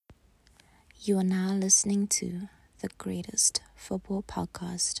You are now listening to the greatest football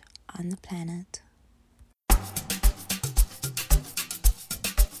podcast on the planet.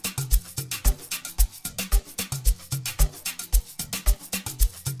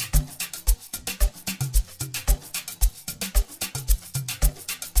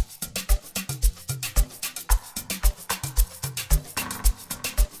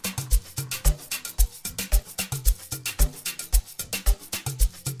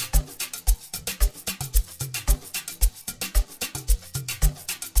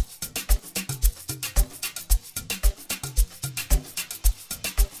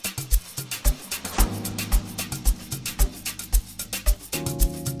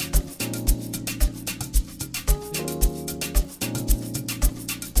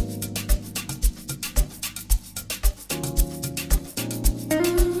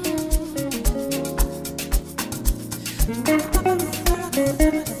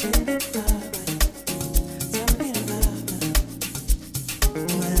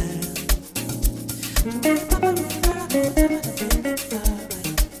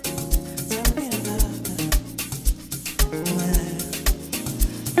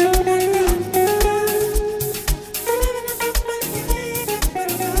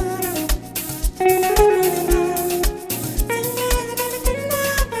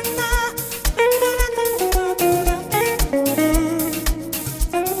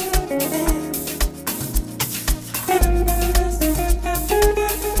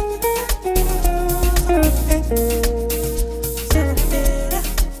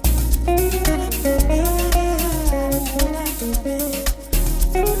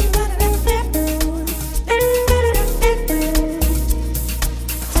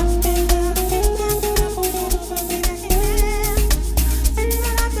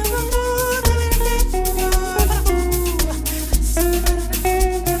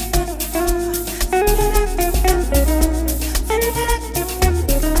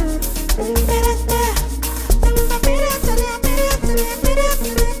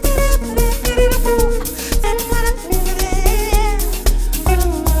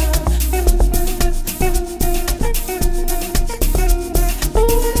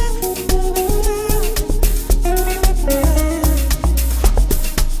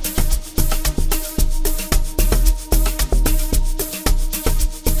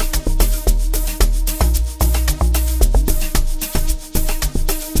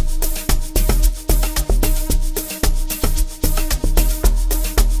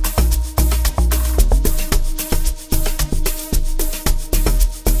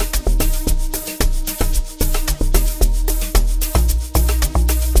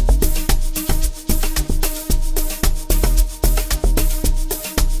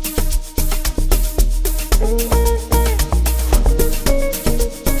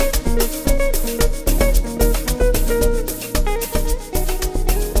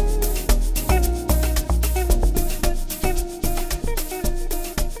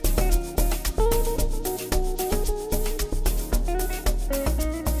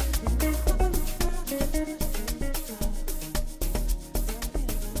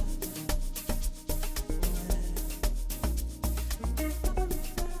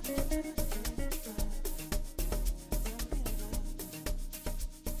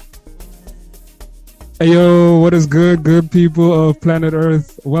 Hey, yo, what is good people of planet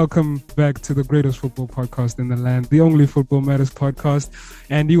Earth? Welcome back to the greatest football podcast in the land, the only Football Matters podcast.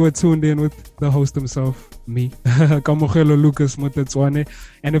 And you are tuned in with the host himself, me, Kamogelo Lucas Motetswane.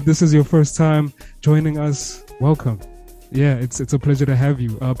 And if this is your first time joining us, welcome. Yeah, it's a pleasure to have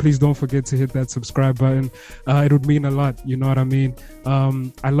you. Please don't forget to hit that subscribe button. It would mean a lot. You know what I mean?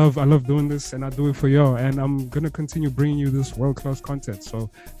 I love doing this, and I do it for y'all. And I'm gonna continue bringing you this world-class content. So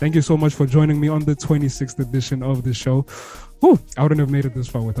thank you so much for joining me on the 26th edition of the show. Whew, I wouldn't have made it this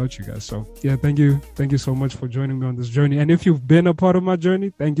far without you guys. So yeah, thank you so much for joining me on this journey. And if you've been a part of my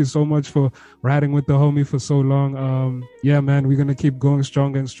journey, thank you so much for riding with the homie for so long. Yeah, man, we're gonna keep going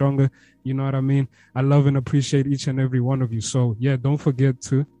stronger and stronger. You know what I mean? I love and appreciate each and every one of you. So yeah, don't forget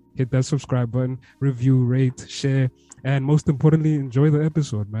to hit that subscribe button, review, rate, share, and most importantly, enjoy the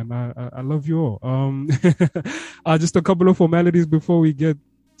episode, man. I love you all. Just a couple of formalities before we get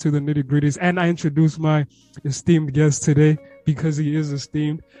to the nitty gritties, and I introduce my esteemed guest today because he is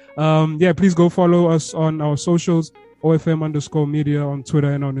esteemed. Yeah, please go follow us on our socials, OFM_media on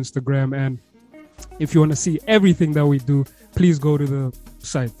Twitter and on Instagram. And if you want to see everything that we do, please go to the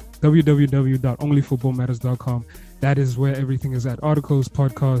site www.onlyfootballmatters.com. That is where everything is at. Articles,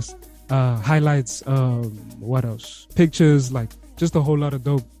 podcasts, highlights, what else? Pictures, like just a whole lot of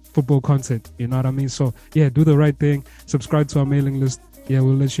dope football content. You know what I mean? So yeah, do the right thing. Subscribe to our mailing list. yeah,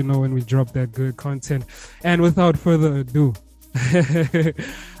 we'll let you know when we drop that good content. And without further ado,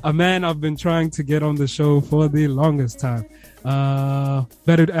 a man I've been trying to get on the show for the longest time.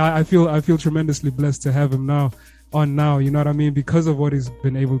 I feel tremendously blessed to have him now. You know what I mean? Because of what he's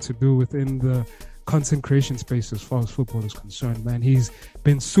been able to do within the content creation space as far as football is concerned, man. He's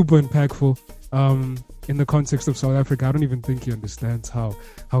been super impactful in the context of South Africa. I don't even think he understands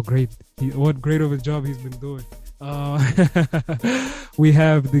what great of a job he's been doing. We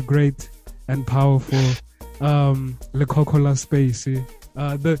have the great and powerful Lekoko space,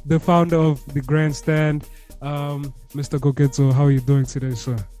 the founder of the Grandstand, Mr. Koketso. How are you doing today,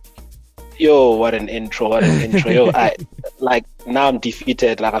 sir? Yo, what an intro! Yo, now I'm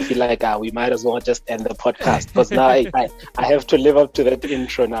defeated. Like I feel like we might as well just end the podcast because now I have to live up to that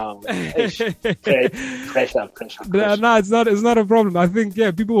intro now. Pressure. No, it's not a problem. I think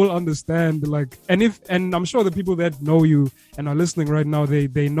people will understand. Like, and I'm sure the people that know you and are listening right now,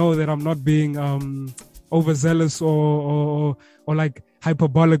 they know that I'm not being overzealous or like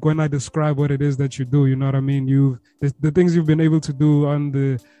hyperbolic when I describe what it is that you do. You know what I mean? The things you've been able to do on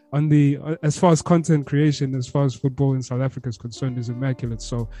the as far as content creation, as far as football in South Africa is concerned, is immaculate.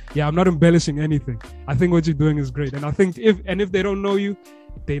 So yeah, I'm not embellishing anything. I think what you're doing is great, and I think if they don't know you,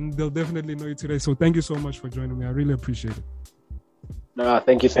 then they'll definitely know you today. So thank you so much for joining me. I really appreciate it. No,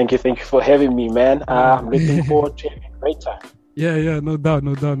 thank you for having me, man. I'm looking forward to having a great time. Yeah, no doubt.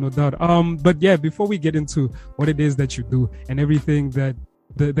 But yeah, before we get into what it is that you do and everything that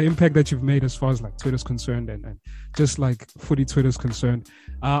the impact that you've made as far as like Twitter's concerned and just like footy Twitter's concerned,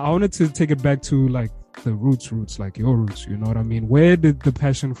 I wanted to take it back to like the roots, like your roots. You know what I mean? Where did the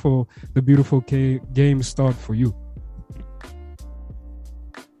passion for the beautiful game start for you?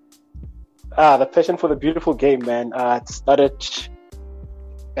 The passion for the beautiful game, man. It started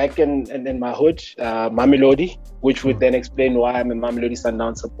back in my hood, Mamelodi, which would then explain why I'm a Mamelodi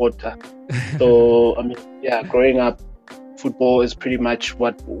Sundowns supporter. So, I mean, yeah, growing up, football is pretty much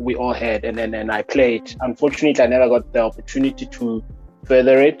what we all had, and I played. Unfortunately, I never got the opportunity to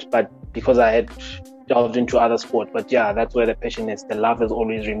further it, but because I had delved into other sports. But yeah, that's where the passion is. The love has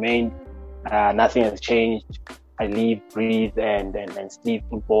always remained. Nothing has changed. I live, breathe, and sleep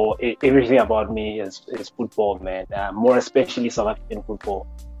football. Everything about me is football, man. More especially South African football.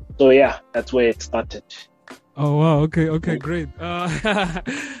 So yeah, that's where it started. Oh wow! Okay, great.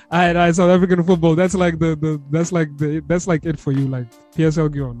 Alright, South African football. That's like that's like it for you. Like PSL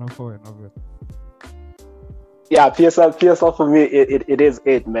girl, not for it. Yeah, PSL for me, it is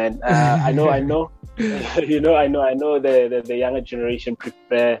it, man. I know. I know the younger generation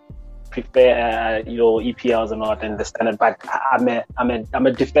prefer EPLs and not and the standard, but I'm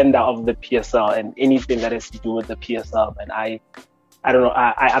a defender of the PSL and anything that has to do with the PSL, and I don't know.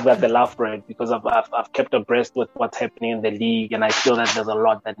 I've got the love for it because I've kept abreast with what's happening in the league, and I feel that there's a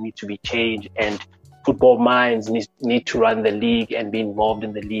lot that needs to be changed, and football minds need to run the league and be involved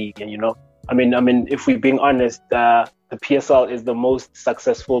in the league. And I mean, if we're being honest, the PSL is the most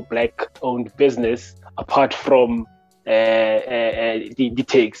successful black-owned business apart from the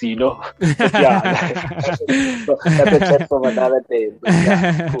takes, But yeah, so that's a chat from another day. But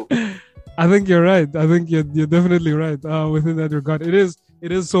yeah, cool. I think you're right. I think you're definitely right within that regard. It is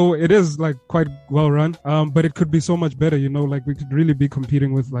like quite well run, but it could be so much better. Like we could really be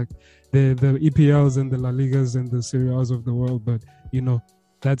competing with like the EPLs and the La Ligas and the Serie A's of the world. But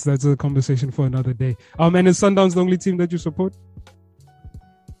that's a conversation for another day. And is Sundowns the only team that you support?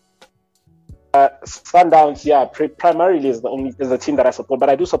 Sundowns, yeah, primarily is the team that I support, but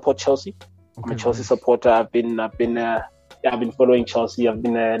I do support Chelsea. Okay, I'm a Chelsea supporter. I've been following Chelsea. I've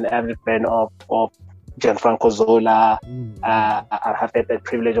been an avid fan of Gianfranco Zola. I have had that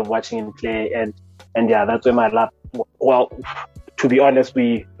privilege of watching him play, and yeah, that's where my love. Well, to be honest,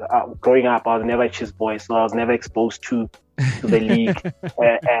 growing up, I was never a Chiefs boy, so I was never exposed to the league,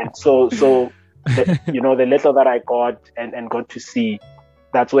 and so the little that I got and got to see.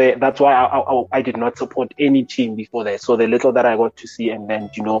 That's why I did not support any team before that. So the little that I got to see, and then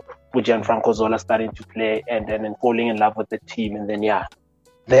with Gianfranco Zola starting to play, and then falling in love with the team, and then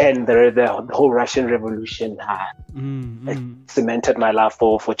then the whole Russian Revolution cemented my love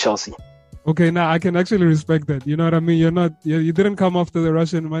for Chelsea. Okay, now I can actually respect that. You know what I mean? You didn't come after the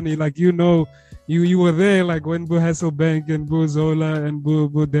Russian money, like you were there, like when Bu Hasselbank and Bu Zola and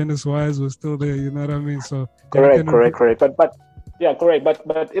Bu Dennis Wise was still there. You know what I mean? So correct. But yeah, correct.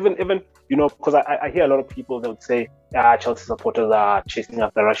 But even because I hear a lot of people that would say, Chelsea supporters are chasing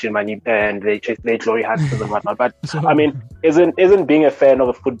after Russian money and they chase their glory hunters and whatnot. But I mean, isn't being a fan of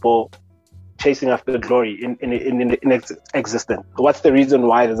a football chasing after glory in existence. What's the reason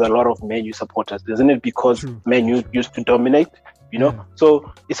why there's a lot of Man U supporters? Isn't it because Man U used to dominate? You know,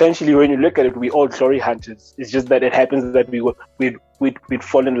 so essentially, when you look at it, we all glory hunters. It's just that it happens that we'd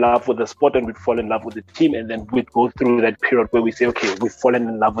fall in love with the sport and we'd fall in love with the team, and then we'd go through that period where we say, okay, we've fallen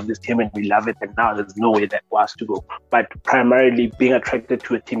in love with this team and we love it, and now there's no way that for us to go. But primarily, being attracted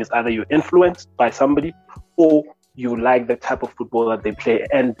to a team is either you're influenced by somebody or you like the type of football that they play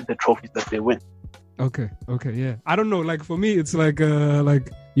and the trophies that they win. Okay, yeah. I don't know. Like for me, it's like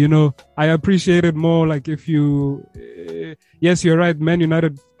you know, I appreciate it more. Like if you, yes, you're right. Man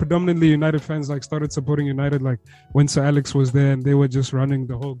United, predominantly United fans, like started supporting United like when Sir Alex was there and they were just running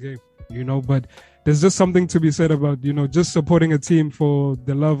the whole game. You know, but there's just something to be said about, you know, just supporting a team for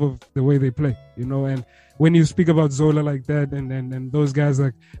the love of the way they play. You know, and when you speak about Zola like that and those guys,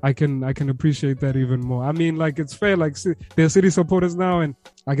 like I can appreciate that even more. I mean, like it's fair. Like they're City supporters now, and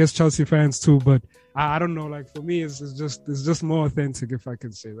I guess Chelsea fans too, but. I don't know. Like for me, it's just more authentic, if I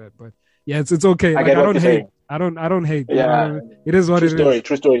can say that. But yeah, it's okay. Like I don't hate. I don't hate. Yeah, you know? It is what it is.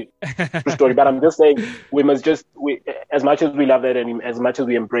 True story. But I'm just saying, we as much as we love that and as much as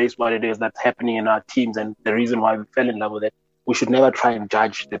we embrace what it is that's happening in our teams and the reason why we fell in love with it, we should never try and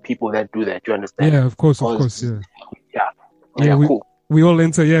judge the people that do that. You understand? Yeah, of course, yeah. Cool. We all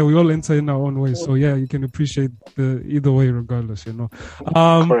enter in our own way. So yeah, you can appreciate the either way, regardless, you know.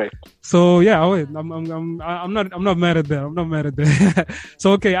 Correct. So yeah, I'm not mad at that.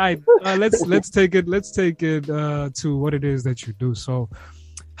 So okay, let's take it to what it is that you do. So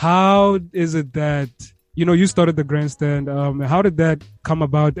how is it that, you know, you started the grandstand? How did that come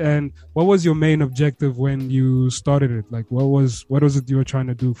about, and what was your main objective when you started it? Like, what was it you were trying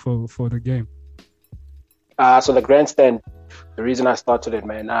to do for the game? So the grandstand, the reason I started it,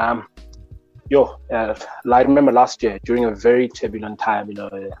 man, I remember last year during a very turbulent time, you know,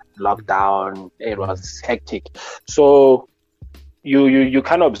 lockdown, it was hectic. So you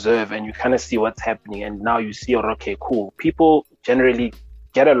kind of observe and you kind of see what's happening, and now you see, okay, cool. People generally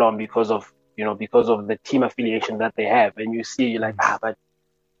get along because of the team affiliation that they have, and you see, you're like, but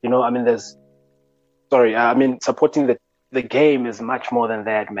you know, I mean, supporting the game is much more than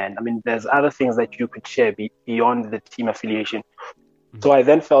that, man. I mean, there's other things that you could share beyond the team affiliation. Mm-hmm. So I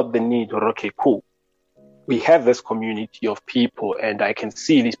then felt the need, okay, cool. We have this community of people, and I can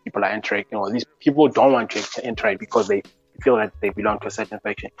see these people are interacting, or these people don't want to interact because they feel that they belong to a certain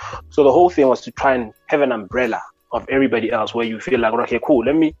faction. So the whole thing was to try and have an umbrella of everybody else where you feel like, okay, cool,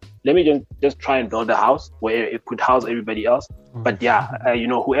 let me just try and build a house where it could house everybody else. But yeah, you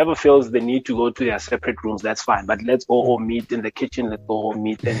know, whoever feels the need to go to their separate rooms, that's fine. But let's all meet in the kitchen, let's all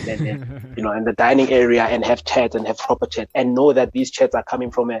meet and you know, in the dining area and have chats and have proper chat, and know that these chats are coming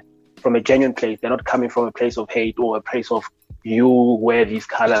from a genuine place. They're not coming from a place of hate or a place of you wear these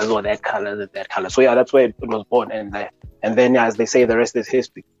colors or that color and that color. So yeah, that's where it was born, and then yeah, as they say, the rest is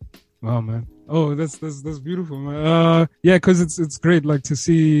history. Wow, man. Oh, that's beautiful, man. Yeah, because it's great, like, to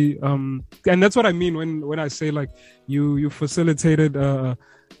see, and that's what I mean when I say, like, you facilitated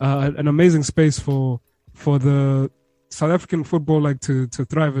an amazing space for the South African football, like, to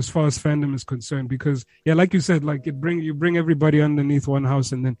thrive as far as fandom is concerned. Because yeah, like you said, like, you bring everybody underneath one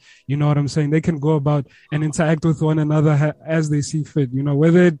house, and then, you know what I'm saying, they can go about and interact with one another as they see fit. You know,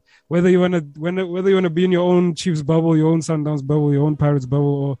 whether you want to be in your own Chiefs bubble, your own Sundowns bubble, your own Pirates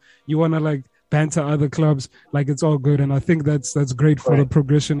bubble, or you want to, like, banter other clubs, like, it's all good. And I think that's great for the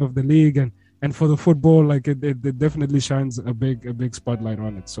progression of the league and for the football. Like, it definitely shines a big spotlight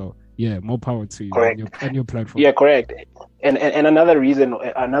on it. So yeah, more power to you and your platform. Yeah, correct. And another reason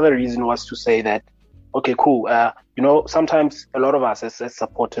was to say that, okay, cool. You know, sometimes a lot of us as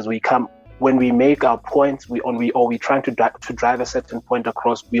supporters, when we make our points, we're trying to drive a certain point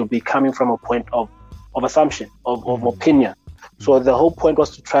across, we'll be coming from a point of assumption, of opinion. So the whole point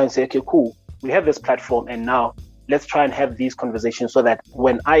was to try and say, okay, cool, we have this platform, and now let's try and have these conversations so that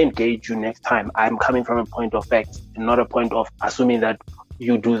when I engage you next time, I'm coming from a point of fact and not a point of assuming that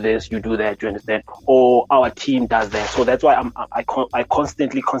you do this, you do that, you understand? Or our team does that. So that's why I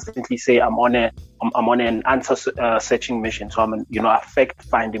constantly say I'm on an answer searching mission. So I'm a fact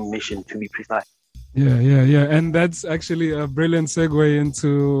finding mission, to be precise. Yeah. And that's actually a brilliant segue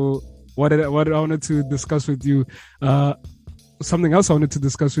into what I wanted to discuss with you. Something else I wanted to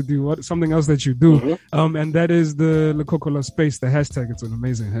discuss with you, something else that you do, mm-hmm. And that is the Lekoko space, the hashtag. It's an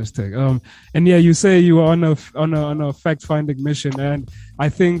amazing hashtag. And yeah, you say you are on a fact-finding mission, and I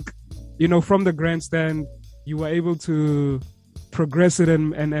think, you know, from the grandstand, you were able to progress it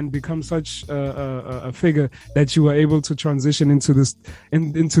and become such a figure that you were able to transition into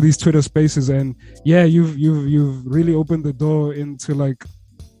these Twitter spaces. And yeah, you've really opened the door into, like,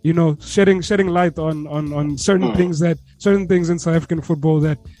 shedding light on certain things in South African football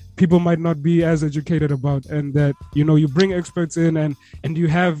that people might not be as educated about, and that you bring experts in, and you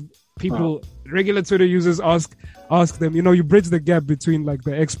have people, regular Twitter users, ask them, you bridge the gap between like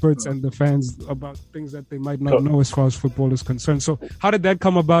the experts and the fans about things that they might not know as far as football is concerned. So how did that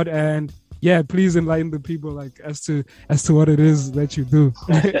come about? And yeah, please enlighten the people like as to what it is that you do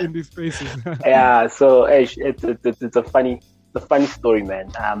in these spaces. Yeah, so it's a funny story,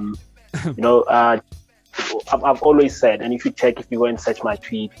 man. I've always said, and if you go and search my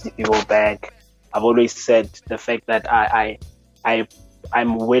tweets, if you go back, I've always said the fact that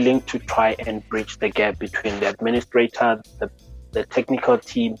I'm willing to try and bridge the gap between the administrator, the technical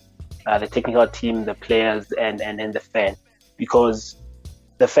team, the players, and the fan, because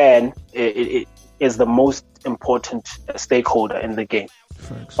the fan it is the most important stakeholder in the game.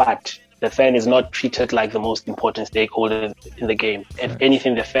 Thanks. But the fan is not treated like the most important stakeholder in the game. If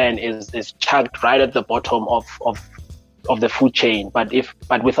anything, the fan is chucked right at the bottom of the food chain. But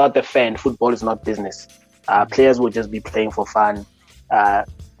without the fan, football is not business. Players will just be playing for fun.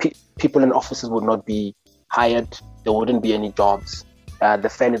 People in offices would not be hired. There wouldn't be any jobs. The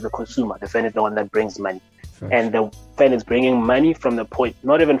fan is the consumer. The fan is the one that brings money. Thanks. And the fan is bringing money from the point,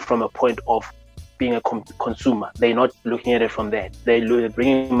 not even from a point of being a consumer. They're not looking at it from there. They're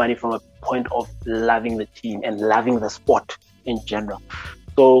bringing money from a point of loving the team and loving the sport in general.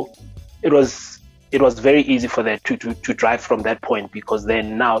 So it was very easy for that to drive from that point, because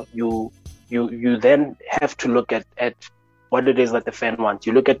then now you then have to look at what it is that the fan wants.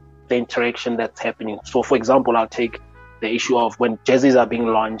 You look at the interaction that's happening. So for example, I'll take the issue of when jerseys are being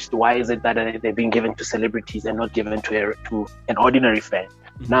launched. Why is it that they're being given to celebrities and not given to an ordinary fan?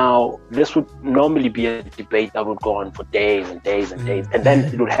 Now, this would normally be a debate that would go on for days and days and days. And then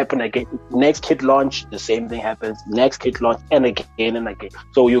it would happen again. Next kit launch, the same thing happens. Next kit launch, and again and again.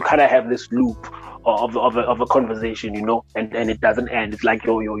 So you kind of have this loop of a conversation, and it doesn't end. It's like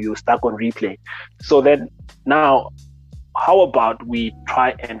you're stuck on replay. So then now, how about we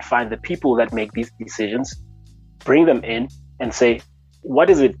try and find the people that make these decisions, bring them in and say, what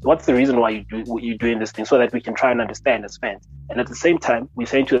is it? What's the reason why you're doing this thing, so that we can try and understand as fans. And at the same time, we're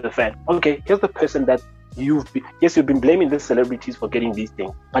saying to the fan, okay, here's the person that you've been blaming the celebrities for getting these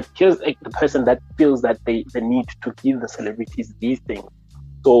things, but here's the person that feels that they need to give the celebrities these things.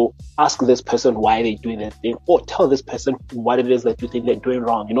 So ask this person why they're doing that thing, or tell this person what it is that you think they're doing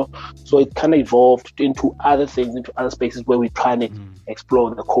wrong, So it kind of evolved into other things, into other spaces where we try and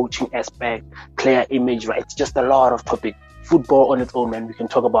explore the coaching aspect, player image, right? It's just a lot of topics. Football on its own, man, we can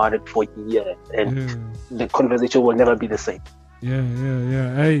talk about it for years, and the conversation will never be the same. Yeah.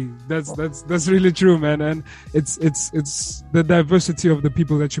 Hey, that's really true, man. And it's the diversity of the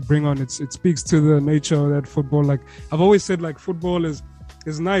people that you bring on. It speaks to the nature of that football. Like I've always said, like football is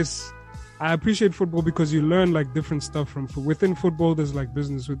nice. I appreciate football because you learn like different stuff from within football. There's like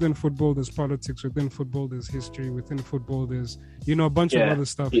business within football. There's politics within football. There's history within football. There's a bunch of other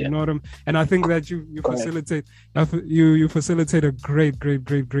stuff. You know what I mean? And I think that you facilitate you facilitate a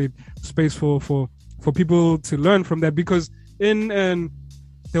great space for people to learn from that, because in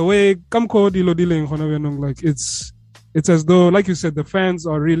the way like it's as though, like you said, the fans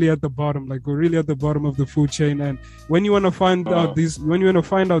are really at the bottom. Like we're really at the bottom of the food chain. And when you want to find out these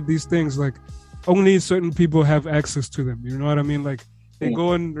things, like only certain people have access to them. You know what I mean? Like they go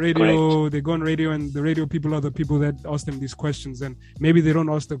on radio, and the radio people are the people that ask them these questions, and maybe they don't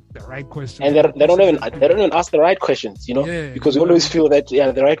ask the right questions. And they don't even ask the right questions, because you always feel that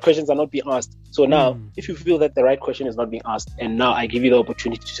the right questions are not being asked. So now, if you feel that the right question is not being asked, and now I give you the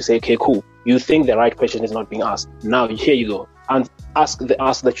opportunity to say, okay, cool, you think the right question is not being asked. Now here you go, and ask the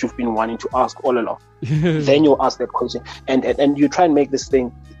ask that you've been wanting to ask all along. Then you ask that question, and you try and make this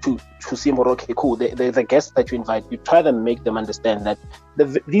thing to seem more okay, cool. The guests that you invite, you try to make them understand that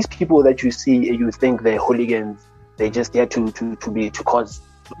these people that you see, you think they're hooligans, they just there to cause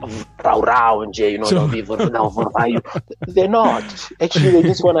row and they're not. Actually, they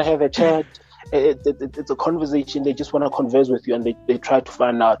just want to have a chat. It's a conversation. They just want to converse with you, and they try to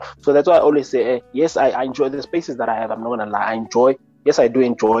find out. So that's why I always say, yes, I enjoy the spaces that I have. I'm not gonna lie. I do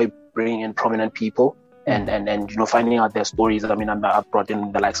enjoy bringing in prominent people and finding out their stories. I mean, I've brought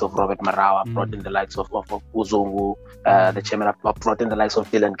in the likes of Robert Marawa, I've brought in the likes of Uzungu, the chairman. I've brought in the likes of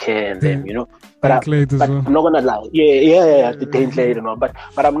Dylan Kerr and them, But I'm not gonna lie. The Dane Clay,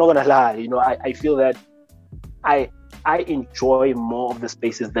 But I'm not gonna lie. I feel that I enjoy more of the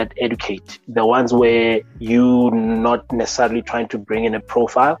spaces that educate, the ones where you're not necessarily trying to bring in a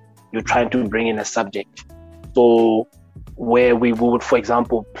profile, you're trying to bring in a subject. So where we would, for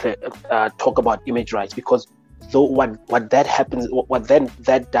example, talk about image rights, because So what that happens, what then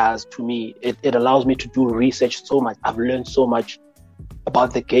that does to me, it allows me to do research so much. I've learned so much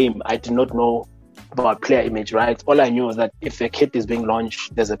about the game. I did not know about player image, right? All I knew was that if a kit is being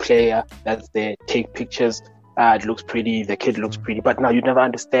launched, there's a player that's there, take pictures, it looks pretty, the kid looks pretty. But now you never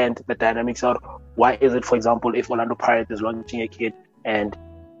understand the dynamics of why is it, for example, if Orlando Pirates is launching a kid and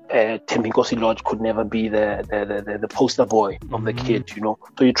Tempinkosi Lodge could never be the poster boy of the kid, you know.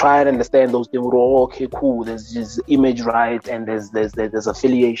 So you try and understand those things. Oh, okay, cool. There's this image rights and there's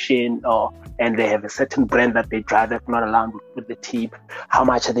affiliation, and they have a certain brand that they drive that's not allowed with the team. How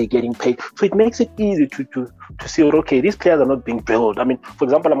much are they getting paid? So it makes it easy to see. Okay, these players are not being billed. I mean, for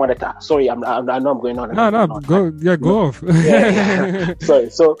example, I know I'm going on. Go off. Sorry.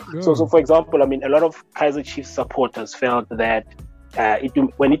 So for example, I mean, a lot of Kaizer Chiefs supporters felt that.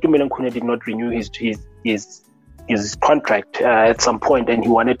 When Itumeleng Khune did not renew his contract at some point, and he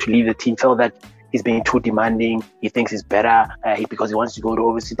wanted to leave the team, felt that he's being too demanding. He thinks he's better because he wants to go to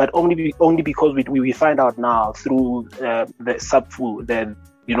overseas, but only because we find out now through the SAPFU, the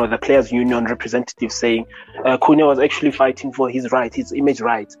players' union representative saying Khune was actually fighting for his right, his image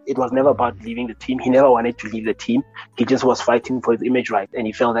rights. It was never about leaving the team. He never wanted to leave the team. He just was fighting for his image rights, and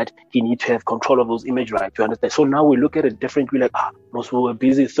he felt that he needed to have control of those image rights. You understand? So now we look at it differently. Like, we were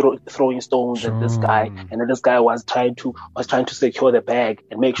busy throwing stones at this guy, and then this guy was trying to secure the bag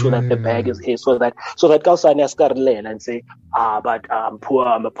and make sure that the bag is his, so that Kausani Askarlen and say, but I'm poor,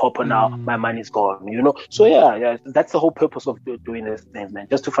 I'm a pauper now, my money's gone. You know? So yeah, that's the whole purpose of doing this thing, man.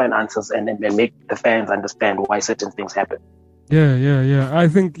 Just to find answers and make the fans understand why certain things happen. Yeah. I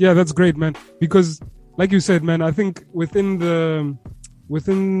think, that's great, man. Because like you said, man, I think within the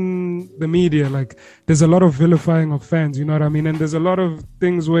media, like, there's a lot of vilifying of fans, you know what I mean? And there's a lot of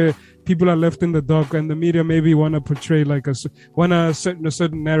things where people are left in the dark, and the media maybe want to portray like a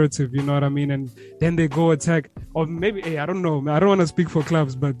certain narrative, you know what I mean? And then they go attack, or maybe, I don't know, I don't want to speak for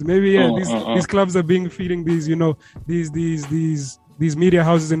clubs, but maybe these clubs are being feeding these, you know, these media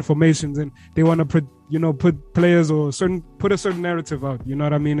houses informations, and they want to put players or put a certain narrative out, you know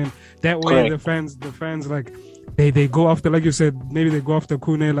what I mean? And that way the fans like they go after, like you said, maybe they go after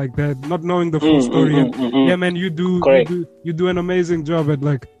Khune like that, not knowing the full story. Yeah, man, you do an amazing job at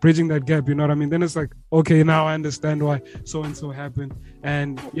like bridging that gap, you know what I mean? Then it's like, okay, now I understand why so and so happened.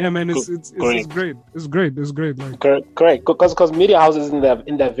 And yeah, man, it's great. It's great. Like, correct. Because media houses in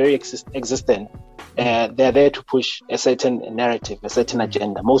their very existence, they're there to push a certain narrative, a certain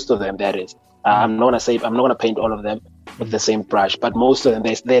agenda. Most of them, that is. I'm not gonna paint all of them with the same brush, but most of them,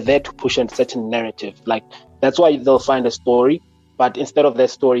 they're there to push a certain narrative. Like, that's why they'll find a story, but instead of that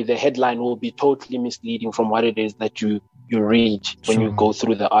story, the headline will be totally misleading from what it is that you read when you go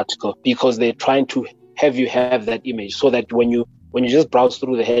through the article, because they're trying to have you have that image, so that when you just browse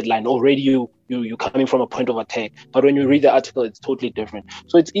through the headline, already you're coming from a point of attack. But when you read the article, it's totally different.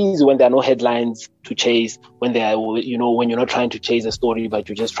 So it's easy when there are no headlines to chase, when when you're not trying to chase a story, but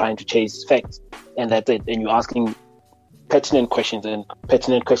you're just trying to chase facts, and that's it. And you're asking pertinent questions, and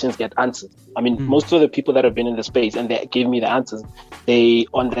pertinent questions get answered. I mean, most of the people that have been in the space and they gave me the answers, they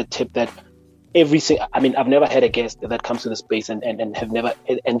on that tip that I've never had a guest that comes to the space and have never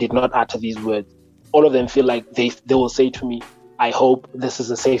and did not utter these words. All of them feel like they will say to me, I hope this is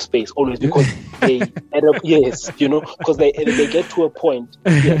a safe space, always, because they end up, because they get to a point,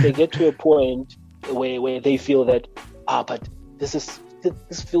 they get to a point where they feel that, but this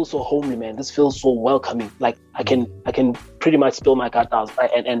feels so homely, man. This feels so welcoming. Like, I can pretty much spill my gut out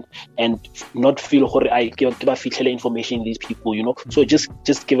and not feel I give information in these people, you know. So just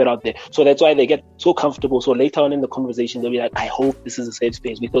give it out there. So that's why they get so comfortable. So later on in the conversation, they'll be like, I hope this is a safe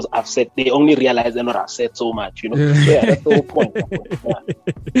space, because I've said, they only realize they're not, I've said so much, you know. So that's the whole point.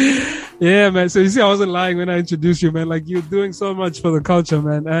 Yeah, man. So you see, I wasn't lying when I introduced you, man. Like, you're doing so much for the culture,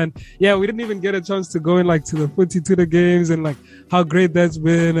 man. And yeah, we didn't even get a chance to go in like to the footy Twitter games and like how great that's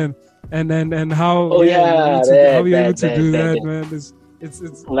been, and how how you're able to do that, man. It's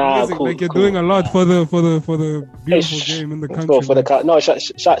amazing. Cool, like, you're doing a lot for the beautiful game in the country.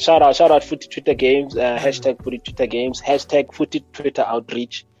 Shout out Footy Twitter games, hashtag Footy Twitter games, hashtag Footy Twitter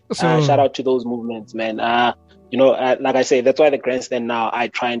outreach. Shout out to those movements, man. Like I say, that's why the grandstand now, I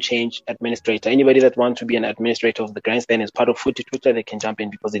try and change administrator. Anybody that wants to be an administrator of the grandstand as part of Footy Twitter, they can jump in,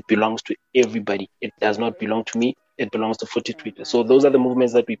 because it belongs to everybody. It does not belong to me. It belongs to Footy Twitter. So those are the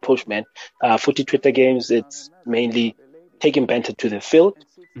movements that we push, man. Footy Twitter games, it's mainly taking banter to the field,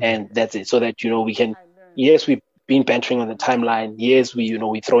 and that's it. So that, we can, yes, we've been bantering on the timeline. Yes,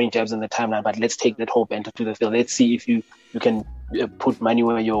 we're throwing jabs on the timeline, but let's take that whole banter to the field. Let's see if you can put money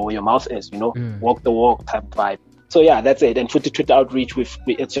where your mouth is, walk the walk type vibe. So yeah, that's it. And Footy Twitter Outreach,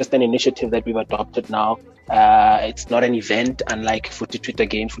 it's just an initiative that we've adopted now. It's not an event, unlike Footy Twitter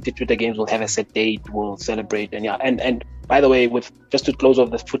Games. Footy Twitter Games will have a set date, we'll celebrate, and by the way, just to close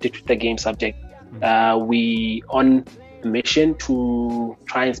off the Footy Twitter Game subject, we on a mission to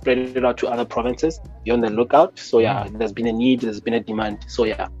try and spread it out to other provinces. Be on the lookout. So yeah, there's been a need, there's been a demand. So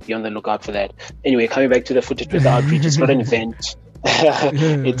yeah, be on the lookout for that. Anyway, coming back to the Footy Twitter Outreach, it's not an event.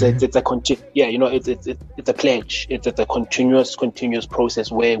 It's a pledge. It's a continuous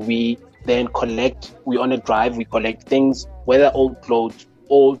process where we then we on a drive, we collect things, whether old clothes,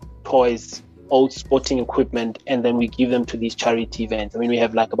 old toys, old sporting equipment, and then we give them to these charity events. I mean, we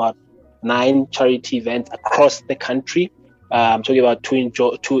have like about 9 charity events across the country. I'm talking about 2 in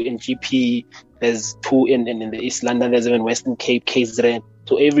GP, there's 2 in the East London, there's even Western Cape, KZN.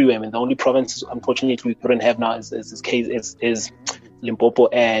 So everywhere. I mean, the only provinces, unfortunately, we couldn't have now is Limpopo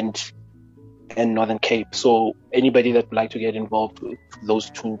and Northern Cape. So anybody that would like to get involved with those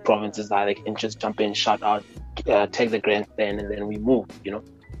 2 provinces, they can just jump in, shout out, take the grandstand, and then we move.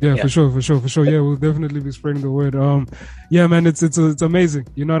 Yeah, for sure. Yeah, we'll definitely be spreading the word. Yeah, man, it's amazing.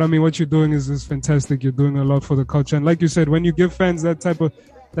 You know what I mean? What you're doing is fantastic. You're doing a lot for the culture, and like you said, when you give fans that type of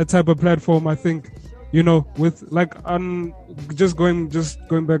platform, I think, with like just going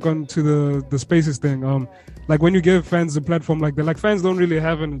back onto the spaces thing. Like when you give fans a platform like that, like fans don't really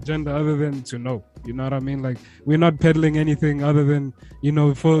have an agenda other than to know. You know what I mean? Like we're not peddling anything other than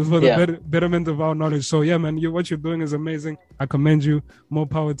for the betterment of our knowledge. So yeah, man, what you're doing is amazing. I commend you. More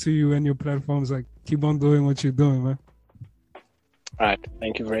power to you and your platforms. Like keep on doing what you're doing, man. All right,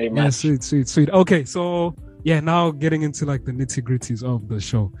 thank you very much. Yeah, sweet. Okay, so. Yeah, now getting into like the nitty-gritties of the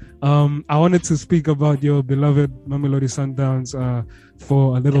show. I wanted to speak about your beloved Mamelodi Sundowns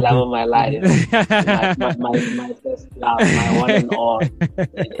for a little bit. Love of my life. my first love, my one and all.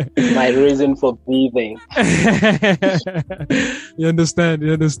 My reason for breathing. You understand?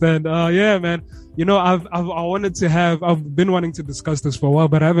 Yeah, man. I've been wanting to discuss this for a while,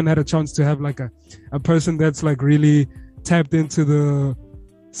 but I haven't had a chance to have like a person that's like really tapped into the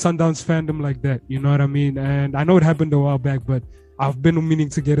Sundowns fandom like that, you know what I mean? And I know it happened a while back, but I've been meaning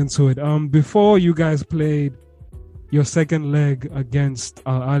to get into it. Before you guys played your second leg against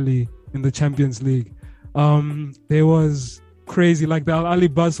Al Ahly in the Champions League, there was crazy, like the Al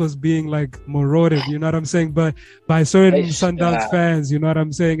Ahly bus was being like marauded, you know what I'm saying? But by certain Sundowns fans, you know what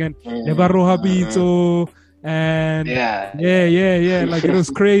I'm saying? And Nebarohabito, and yeah, like it was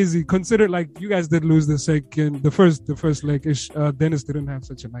crazy. Consider like you guys did lose the first leg. Dennis didn't have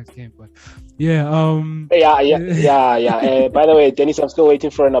such a nice game, but yeah. By the way, Dennis, I'm still waiting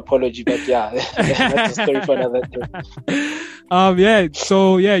for an apology, but yeah, that's a story for another day.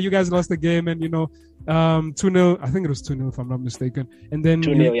 So you guys lost the game, and 2-0. I think it was 2-0 if I'm not mistaken. And then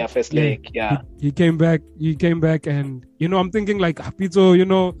 2-0, first leg. He came back, and I'm thinking like Apito,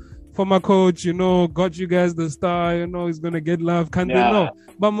 former coach, got you guys the star, he's gonna get love. Can't they know?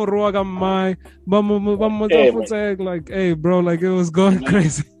 Like, hey bro, like it was going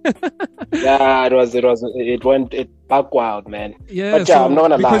crazy. It went back wild, man. Yeah, but I'm not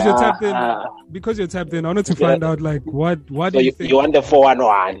gonna lie. Because you're tapped in, I wanted to find out like what do you think? You want the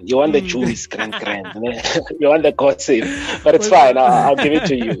 4-1-1, you want the Jewish grand, you want the gossip, but it's fine. I'll give it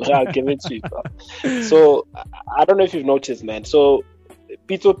to you. So I don't know if you've noticed, man. So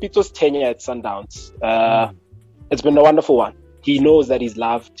Pito's tenure at Sundowns, it's been a wonderful one. He knows that he's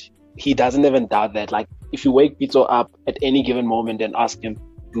loved. He doesn't even doubt that. Like, if you wake Pito up at any given moment and ask him,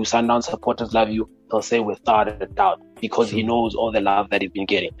 do Sundowns supporters love you? He'll say without a doubt, because he knows all the love that he's been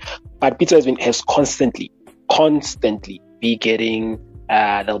getting. But Pito has constantly be getting,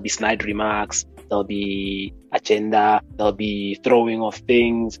 there'll be snide remarks, there'll be agenda, there'll be throwing of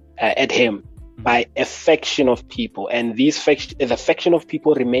things at him by a faction of people, and the faction of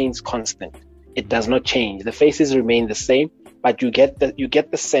people remains constant. It does not change. The faces remain the same, but you get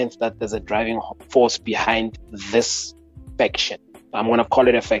the sense that there's a driving force behind this faction. I'm gonna call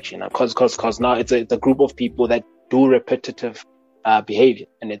it a faction because now it's a group of people that do repetitive behavior,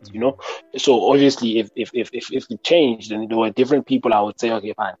 and it's So obviously, if it changed and there were different people, I would say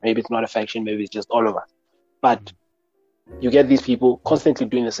okay, fine, maybe it's not a faction, maybe it's just all of us, but you get these people constantly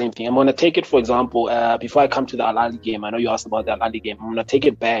doing the same thing. I'm going to take it, for example, before I come to the Al Ahly game. I know you asked about the Al Ahly game. I'm going to take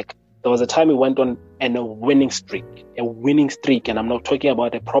it back. There was a time we went on a winning streak, and I'm not talking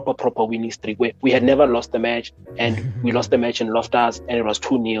about a proper winning streak where we had never lost the match, and we lost the match in Loftus, and it was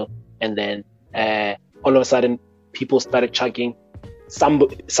 2-0, and then all of a sudden people started chugging.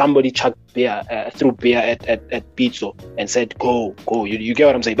 Somebody chugged beer, threw beer at Pizzo and said, go. You get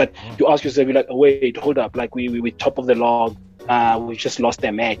what I'm saying? But you ask yourself, you're like, oh, wait, hold up. Like, we top of the log. we just lost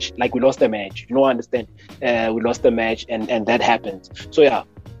the match. Like, we lost the match. You know, understand? We lost the match, and that happens. So yeah,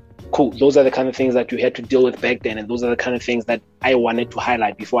 cool. Those are the kind of things that you had to deal with back then, and those are the kind of things that I wanted to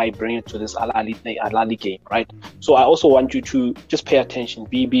highlight before I bring it to this Al Ahly game, right? So I also want you to just pay attention,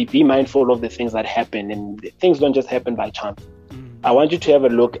 be mindful of the things that happen, and things don't just happen by chance. I want you to have a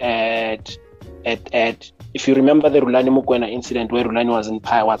look at if you remember the Rulani Mukwena incident where Rulani was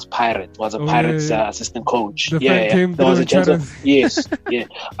a Pirates assistant coach. There was a gentleman. Yes, yeah.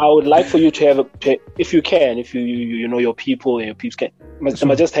 I would like for you to have if you can, if you know your people and your peeps can,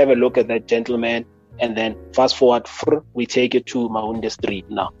 just have a look at that gentleman, and then fast forward, we take it to Maunde Street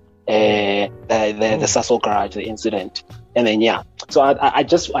now. The Sasol garage, the incident, and then so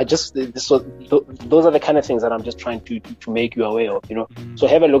those are the kind of things that I'm just trying to make you aware of, you know. So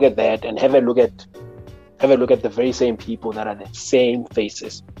have a look at that, and have a look at the very same people that are the same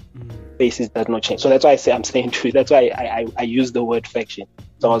faces that no change. So that's why I'm saying to you, that's why I use the word faction.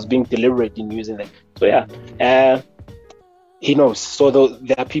 So I was being deliberate in using that. So he knows. So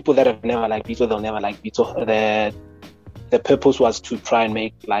there are people that have never liked Bito, they'll never like Bito. The purpose was to try and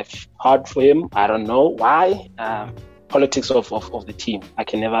make life hard for him. I don't know why. Politics of the team. I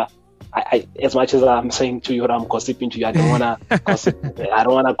can never. I as much as I'm saying to you, I'm gossiping to you. I don't wanna gossip. I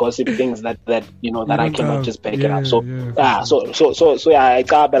don't wanna gossip things that you know that I cannot just back it up. So I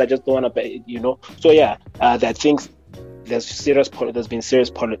can't, but I just don't wanna, you know. So that things. There's been serious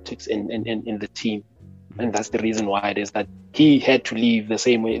politics in the team. And that's the reason why it is that he had to leave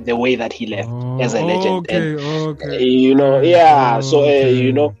the way that he left as a legend. You know,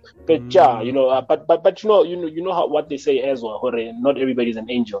 you know, but you know, but you know what they say as well. Not everybody's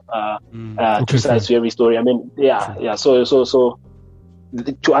an angel. Two sides to every story. I mean, So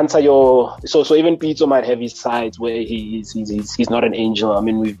to answer so even Pizzo might have his sides where he's not an angel. I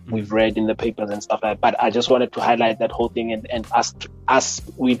mean, we've read in the papers and stuff like that, but I just wanted to highlight that whole thing and us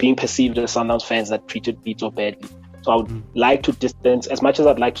we being perceived as Sundowns fans that treated Pizzo badly. So I would like to distance, as much as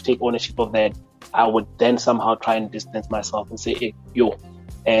I'd like to take ownership of that, I would then somehow try and distance myself and say, hey,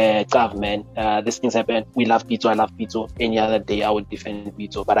 man, these things happen. We love Pizzo. I love Pizzo. Any other day I would defend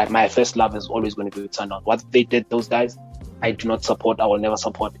Pizzo, but my first love is always going to be with Sundowns. What they did, those guys, I do not support. I will never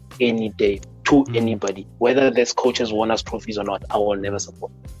support any day to anybody, whether there's coaches won us trophies or not. I will never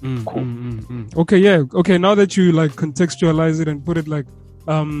support. Okay, yeah. Okay, now that you like contextualize it and put it like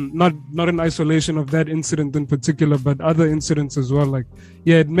not in isolation of that incident in particular, but other incidents as well. Like,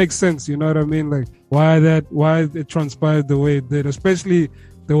 yeah, it makes sense. You know what I mean? Like, why it transpired the way it did, especially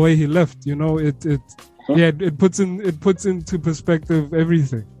the way he left. You know, it puts into perspective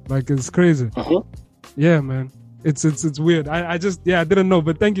everything. Like, it's crazy. Yeah, man. It's weird. I just I didn't know,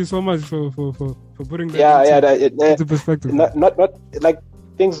 but thank you so much for putting that into perspective. Not like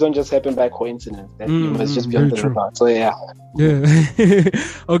things don't just happen by coincidence. That you must just be on the lookout. So yeah.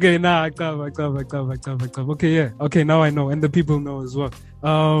 Okay, now I come. Okay, yeah. Okay, now I know, and the people know as well.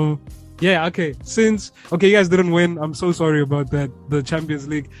 Okay. You guys didn't win. I'm so sorry about that. The Champions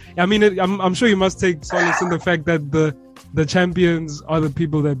League. I mean, I'm sure you must take solace in the fact that the champions are the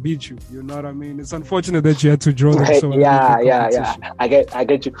people that beat you. You know what I mean? It's unfortunate that you had to draw them. So I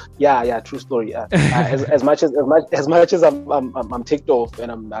get you. True story. As much as I'm ticked off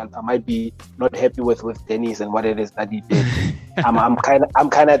and I might be not happy with Dennis and what it is that he did. I'm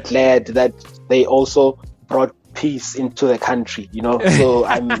kind of glad that they also brought peace into the country, you know. So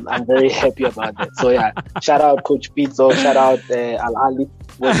I'm very happy about that. So shout out Coach Pizzo, shout out Al Ahly.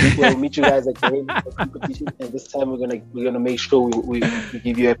 We'll meet you guys again in the competition, and this time we're gonna make sure we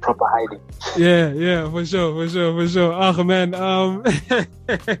give you a proper hiding. Yeah, for sure. Oh man,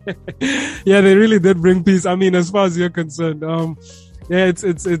 they really did bring peace. I mean, as far as you're concerned,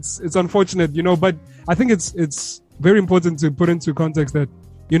 it's unfortunate, you know, but I think it's very important to put into context that,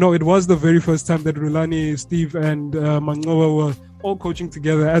 you know, it was the very first time that Rulani, Steve, and Mangowa were all coaching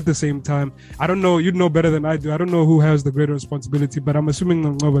together at the same time. I don't know, you'd know better than I do. I don't know who has the greater responsibility, but I'm assuming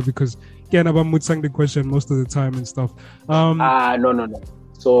Mangowa because Kianaba Mutsang the question most of the time and stuff. No.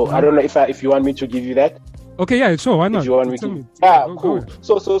 So I don't know if you want me to give you that. Okay, yeah, sure. Why not? If you want me to. Cool.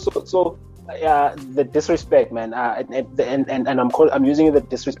 So the disrespect, man, and I'm using the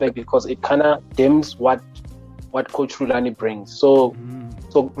disrespect because it kind of dims what Coach Rulani brings. So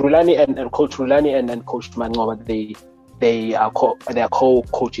Rulani and Coach Rulani and Coach Mangowa, they are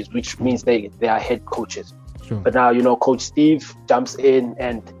co-coaches, which means they are head coaches. Sure. But now, you know, Coach Steve jumps in,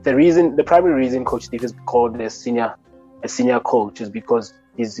 and the primary reason Coach Steve is called a senior coach is because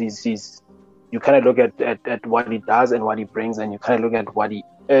he's you kind of look at what he does and what he brings, and you kind of look at what he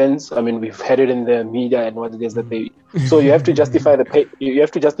earns. I mean, we've had it in the media and what it is that they. So you have to justify the pay. You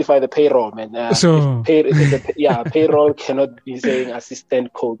have to justify the payroll, man. Sure. Payroll cannot be saying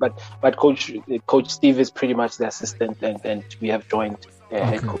assistant coach, but Coach Steve is pretty much the assistant, and we have joined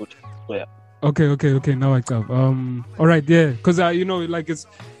head coach. So, yeah. Okay. Now I have. All right, yeah, because like it's.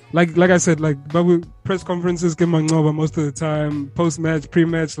 Like I said, like press conferences came over most of the time, post match, pre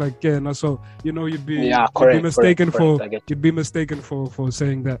match, so you'd be mistaken for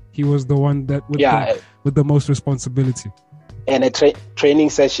saying that he was the one that with the most responsibility. And at training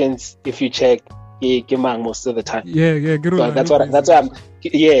sessions, if you check, he came on most of the time. Yeah, good. So that's what I'm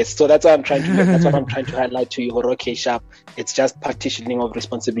trying to. That's what I'm trying to highlight to you, okay, Sharp. It's just partitioning of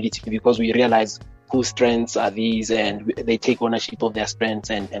responsibility, because we realize whose strengths are these, and they take ownership of their strengths,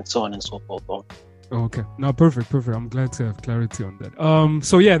 and so on and so forth. Okay, no, perfect. I'm glad to have clarity on that.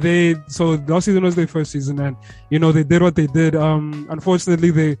 So last season was their first season, and they did what they did.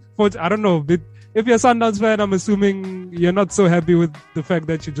 Unfortunately, I don't know. If you're a Sundowns fan, I'm assuming you're not so happy with the fact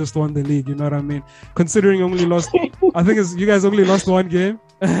that you just won the league. You know what I mean? Considering you only lost, I think you guys only lost one game,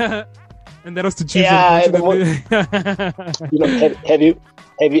 and that was to Chiefs.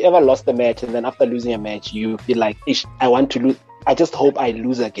 Have you ever lost a match, and then after losing a match, you feel like, I want to lose. I just hope I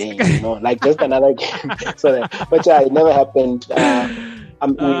lose again, like just another game. It never happened.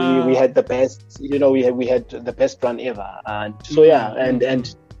 We had the best, we had the best run ever, and so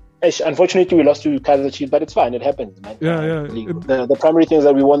and unfortunately we lost to Kaiser Chiefs, but it's fine. It happens, man. The primary thing is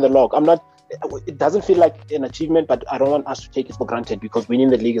that we won the log. It doesn't feel like an achievement, but I don't want us to take it for granted, because winning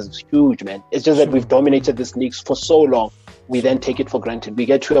the league is huge, man. It's just that we've dominated this league for so long. We then take it for granted. We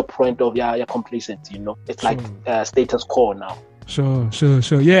get to a point of complacent. It's like status quo now. Sure.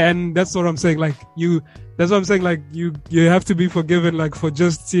 Yeah, and that's what I'm saying. You have to be forgiven, for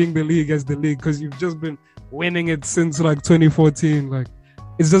just seeing the league as the league, because you've just been winning it since 2014.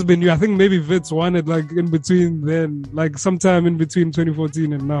 It's just been you. I think maybe Vitz won it in between then, sometime in between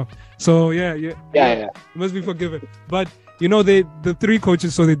 2014 and now. So yeah. You must be forgiven. But the three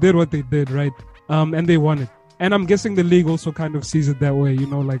coaches, so they did what they did, right? And they won it. And I'm guessing the league also kind of sees it that way.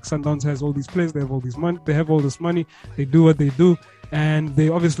 Sundowns has all these players, they have all this money, they do what they do, and they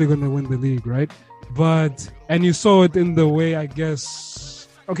obviously going to win the league, right? And you saw it in the way, I guess.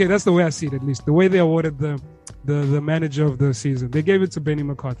 Okay, that's the way I see it, at least. The way they awarded the manager of the season. They gave it to Benny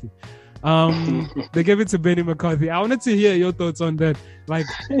McCarthy. They gave it to Benny McCarthy. I wanted to hear your thoughts on that.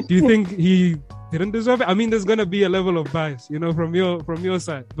 Do you think he didn't deserve it? I mean, there's gonna be a level of bias, from your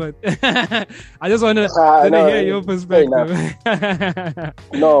side, but I just want to hear your perspective.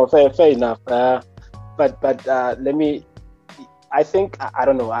 Fair enough. But let me. I think I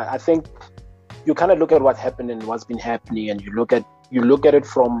don't know. I think you kind of look at what happened and what's been happening, and you look at it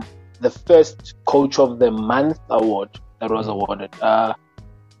from the first Coach of the Month award that was awarded,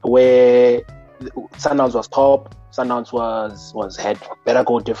 where Sundowns was top. Sundowns had better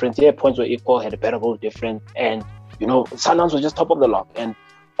goal difference. Yeah, points were equal, had a better goal difference, and Sundowns was just top of the log. And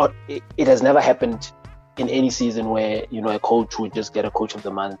it has never happened in any season where a coach would just get a Coach of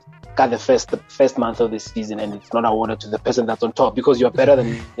the Month, got the first month of the season, and it's not awarded to the person that's on top because you're better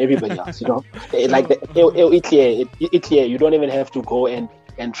than everybody else. It's clear. You don't even have to go and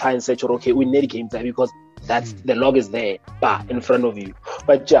try and search, we need games there, because that's the log is there, in front of you.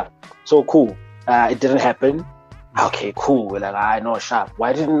 But so cool. It didn't happen. Okay, cool. I know, Sharp.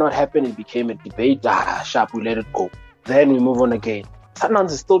 Why did it not happen? It became a debate. Sharp, we let it go. Then we move on again.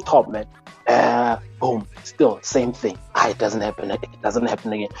 Sundowns is still top, man. Boom. Still, same thing. It doesn't happen. It doesn't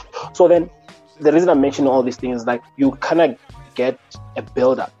happen again. So then, the reason I'm mentioning all these things is you kind of get a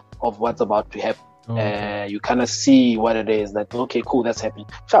build-up of what's about to happen. You kind of see what it is okay, cool, that's happening.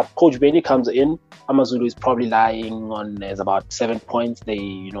 Sharp, Coach Benny comes in. Amazulu is probably lying on, there's about 7 points.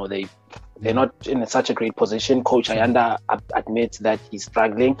 They're not in such a great position. Coach Ayanda admits that he's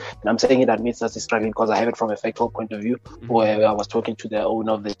struggling. And I'm saying it admits that he's struggling because I have it from a factual point of view, where I was talking to the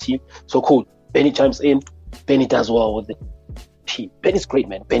owner of the team. So cool. Benny chimes in. Benny does well with the team. Benny's great,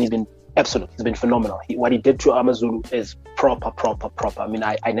 man. Benny's been absolute. He's been phenomenal. What he did to Amazulu is proper. I mean,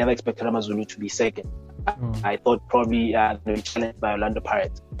 I never expected Amazulu to be second. I thought probably they were challenged by Orlando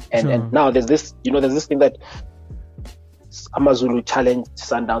Pirates. And now there's this thing that Amazulu challenged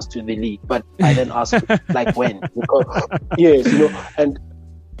Sundowns to the league, but I then asked when? Because, yes, and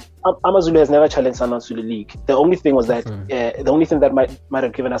Amazulu has never challenged Sundowns to the league. The only thing was that the only thing that might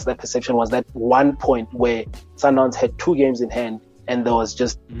have given us that perception was that one point where Sundowns had 2 games in hand and there was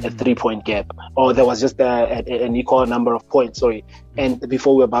just a 3-point gap, or there was just an equal number of points. And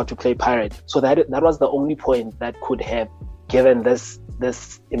before we were about to play Pirate, so that was the only point that could have given this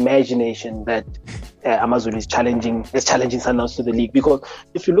this imagination that Amazulu is challenging Sundowns to the league, because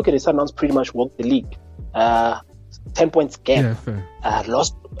if you look at it, Sundowns pretty much walked the league. 10 points gap.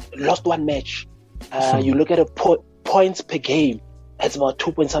 Lost one match. You look at a points per game, it's about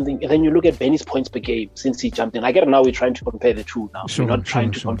 2 point something. And then you look at Benny's points per game since he jumped in. I get it now. We're trying to compare the two now. We're not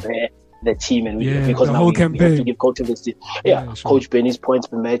trying to compare the team, and because now we have to give Coach this team. Coach Benny's points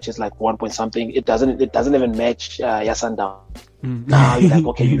per match is like 1 point something. It doesn't even match Sundown. Now you're like,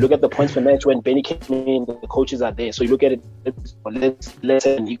 okay, you look at the points per match when Benny came in, the coaches are there. So you look at it, let's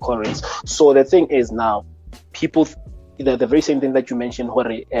say an equal race. So the thing is now, people, the very same thing that you mentioned,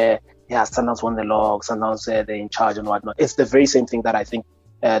 Sundowns won the log, Sundowns they're in charge and whatnot. It's the very same thing that I think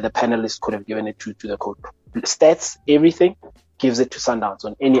the panelists could have given it to the coach. Stats, everything, gives it to Sundowns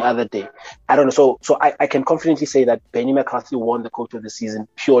on any other day. I don't know. So I can confidently say that Benny McCarthy won the coach of the season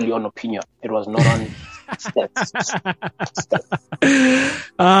purely on opinion. It was not on stats.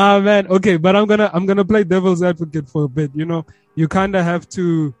 Man. Okay, but I'm gonna play devil's advocate for a bit. You kind of have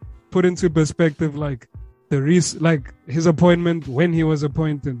to put into perspective like his appointment, when he was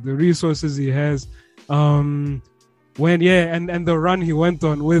appointed, the resources he has, and the run he went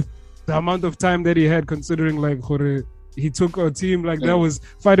on with the amount of time that he had, considering like he took a team like that was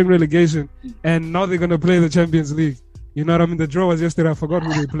fighting relegation, and now they're gonna play the Champions League. You know what I mean? The draw was yesterday. I forgot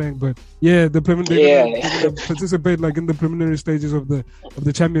who they're playing, but they're gonna participate like in the preliminary stages of the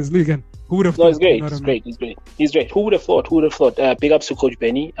Champions League. And who would have thought? It's great. He's great. Who would have thought? Big ups to Coach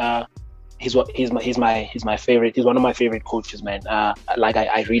Benny. He's my favorite. He's one of my favorite coaches, man. I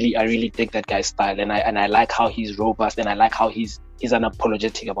really dig that guy's style, and I like how he's robust, and I like how he's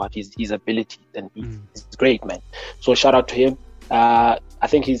unapologetic about his ability, and he's great, man. So shout out to him. I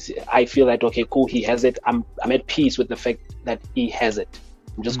feel that okay, cool. He has it. I'm at peace with the fact that he has it.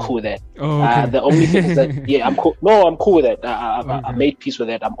 I'm just cool with that. Oh, okay. The only thing is that I'm cool. No, I'm cool with that. I made peace with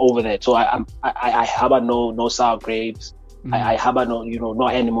that. I'm over that. So I harbor no sour grapes. I harbor no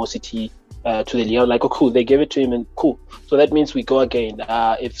animosity to the Leon. Like, oh, cool, they gave it to him, and cool. So that means we go again.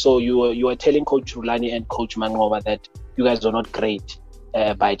 If so, you are telling Coach Rulani and Coach Mangoba that you guys are not great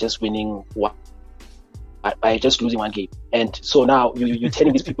by just winning one. By just losing one game, and so now you're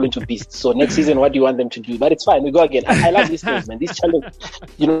turning these people into beasts. So next season, what do you want them to do? But it's fine. We go again. I love these things, man. These challenges,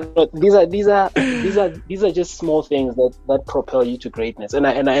 these are just small things that propel you to greatness, and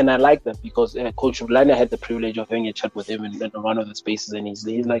I like them because Coach Rulani, I had the privilege of having a chat with him in one of the spaces, and he's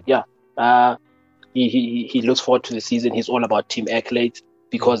like, he looks forward to the season. He's all about team accolades.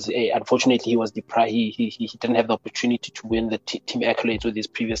 Because unfortunately he was deprived. He didn't have the opportunity to win the team accolades with his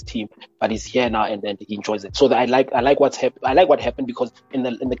previous team, but he's here now and he enjoys it. So I like what happened because in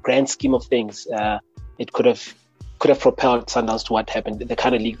the grand scheme of things, it could have propelled Sundowns to what happened, the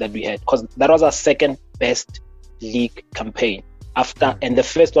kind of league that we had, because that was our second best league campaign after, and the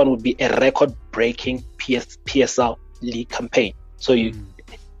first one would be a record-breaking PSL league campaign. So you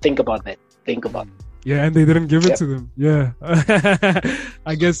think about that. Yeah, and they didn't give it to them. Yeah,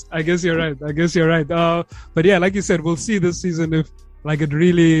 I guess you're right. But yeah, like you said, we'll see this season if like it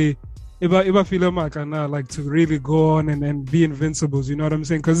really, if I feel like to really go on and be invincibles. You know what I'm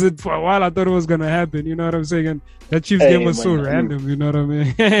saying? Because for a while I thought it was gonna happen. You know what I'm saying? And that Chiefs game was so random. You know what I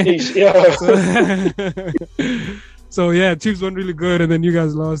mean? So yeah, Chiefs won really good, and then you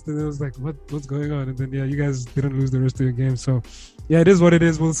guys lost, and it was like, what's going on? And then you guys didn't lose the rest of your game. So yeah, it is what it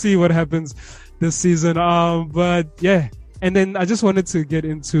is. We'll see what happens this season. But yeah, and then I just wanted to get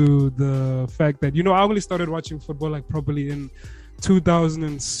into the fact that I only started watching football like probably in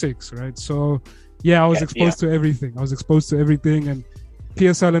 2006, right? So yeah, I was exposed to everything. And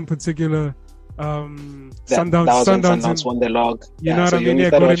PSL in particular. Sundowns won the log. You know what I mean? Yeah,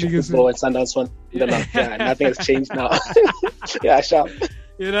 Sundowns won the log. Yeah, nothing has changed now. Yeah, sure.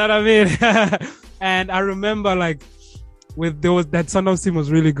 You know what I mean? And I remember like that Sundowns team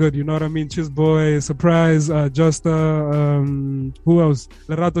was really good. You know what I mean? Cheese Boy, Surprise, Justa, who else?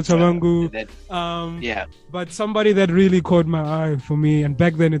 Lerato Chavangu. But somebody that really caught my eye for me, and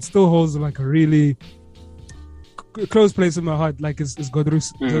back then it still holds like a really close place in my heart, like is Godru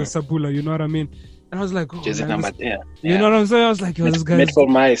Sapula, you know what I mean? And I was like, you know what I'm saying? I was like, this guy's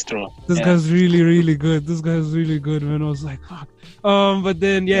maestro. This guy's really, really good. This guy's really good, man. I was like, fuck. But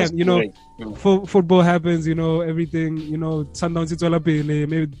then, football happens, everything, Sundowns it's all up.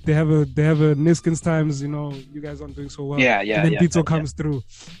 Maybe they have a Niskins times, you guys aren't doing so well. And then Pito comes through,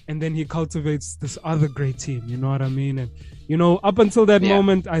 and then he cultivates this other great team, you know what I mean? And up until that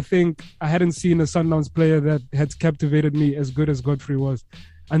moment, I think I hadn't seen a Sundowns player that had captivated me as good as Godfrey was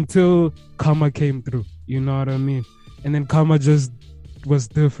until Kama came through. You know what I mean? And then Kama just was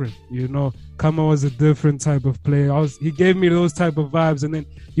different. Kama was a different type of player. He gave me those type of vibes, and then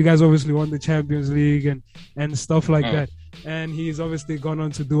you guys obviously won the Champions League and stuff like that. And he's obviously gone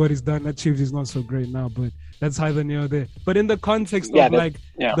on to do what he's done. That Chiefs is not so great now, but that's neither near there. But in the context of the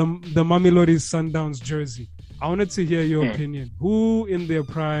Mamelodi Sundowns jersey, I wanted to hear your opinion. Who in their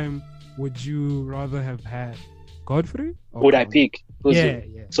prime would you rather have had? Godfrey? Would I pick? Yeah.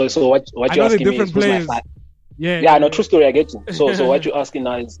 So what you're asking me is who's my fighter? Yeah, no, true story, I get you. So what you're asking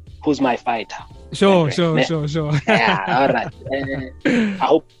now is who's my fighter? Sure. Yeah, all right. I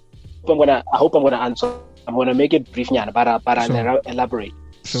hope I'm gonna answer. I'm gonna make it brief, but I'll elaborate.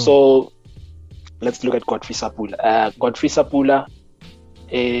 Sure. So let's look at Godfrey Sapula. Godfrey Sapula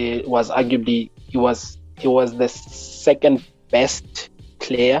was arguably he was the second best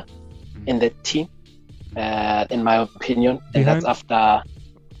player in the team, in my opinion, and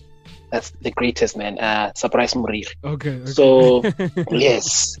that's the greatest, man. Surprise Murir. Okay. So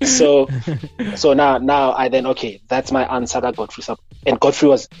yes. So now I then that's my answer. That Godfrey and Godfrey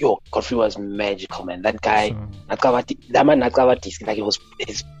was magical, man. That guy, like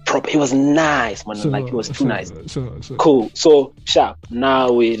he was nice, man. Like he was too nice. Cool. So sharp. Now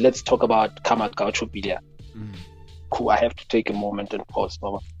let's talk about Kama Gaucho Billiard. Cool. I have to take a moment and pause,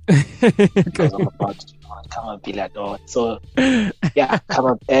 Mama. Because I'm about to Kama Billiard. So yeah,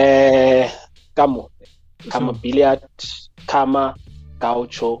 Kama Billiard, Kama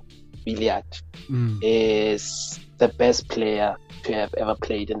Gaucho Billiard is the best player to have ever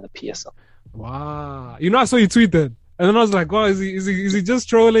played in the PSL. Wow. I saw you tweeted. And then I was like, wow, is he just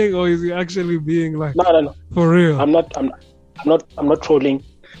trolling, or is he actually being like No. For real? I'm not trolling.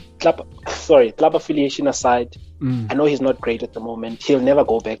 Club affiliation aside, I know he's not great at the moment. He'll never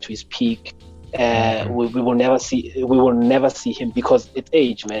go back to his peak. We will never see him because it's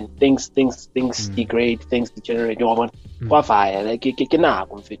age, man. Things degrade, things degenerate. We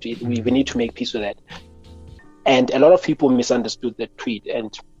need to make peace with that. And a lot of people misunderstood that tweet,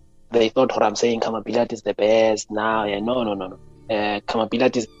 and they thought what I'm saying, Kama Billiard is the best now. Yeah, no. Kama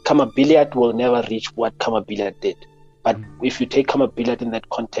Billiard will never reach what Kama Billiard did. But if you take Kama Billiard in that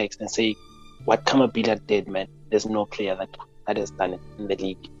context and say what Kama Billiard did, man, there's no player that has done it in the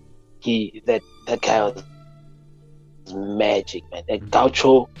league. That guy was magic, man. That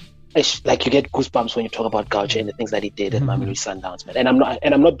Gaucho, like you get goosebumps when you talk about Gaucho and the things that he did at Mamelodi Sundowns, man. And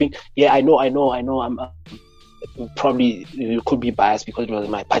I'm not being, I know. I'm probably you could be biased because it was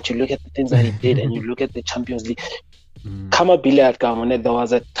but you look at the things that he did and you look at the Champions League. Kama Billiard, there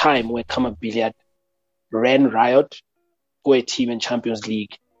was a time where Kama Billiard ran riot for a team in Champions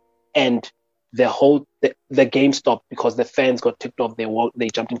League, and the game stopped because the fans got ticked off. They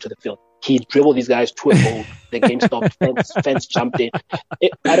jumped into the field. He dribbled these guys to a goal. The game stopped. Fans jumped in.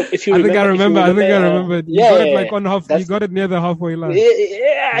 I think I remember. You got it like on half. You got it near the halfway line.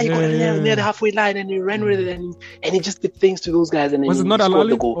 Yeah, he got it near the halfway line, and he ran with it, and he just did things to those guys. And was it not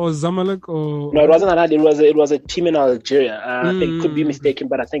Al-Ahly or Zamalek or? No, it wasn't Al-Ahly. It was a team in Algeria. I think could be mistaken,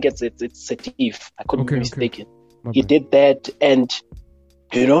 but I think it's Setif. I couldn't be mistaken. He did that, and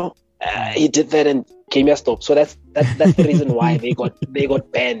he did that, and Kenya stopped. So that's the reason why they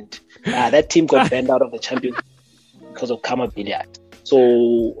got banned. That team got banned out of the Champions because of Kama Billiard.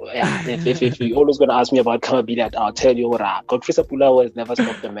 So yeah, if you're always gonna ask me about Kama Billiard, I'll tell you what. Godfrey Sapula has never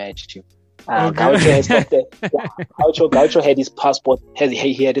stopped the match. Gaucho has stopped it. Gaucho had his passport.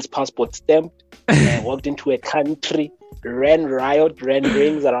 He had his passport stamped. Walked into a country, ran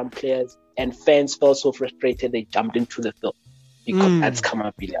rings around players, and fans felt so frustrated they jumped into the field because that's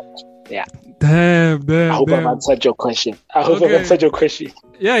Kama Billiard. Yeah. Damn. I hope I've answered your question.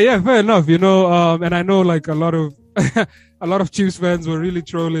 Yeah, fair enough. And I know like a lot of Chiefs fans were really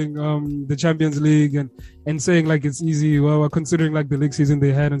trolling the Champions League and saying like it's easy. Well, considering like the league season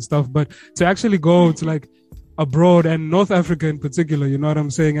they had and stuff, but to actually go to like abroad and North Africa in particular, you know what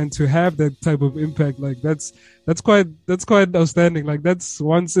I'm saying, and to have that type of impact, like that's quite outstanding. Like that's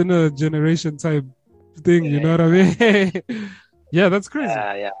once in a generation type thing. You know what I mean? Yeah, that's crazy.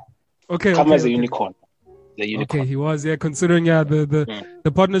 Yeah. Okay. As a unicorn. The unicorn. Okay, he was, the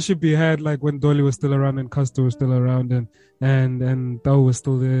partnership he had like when Dolly was still around and Custer was still around and Tao was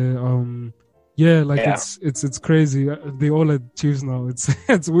still there. It's crazy. They all at Chiefs now.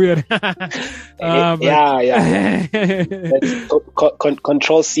 It's weird. That's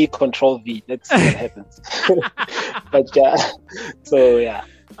Control C, Control V. That's what happens. So yeah.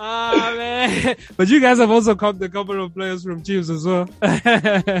 Man. But you guys have also caught a couple of players from Chiefs as well.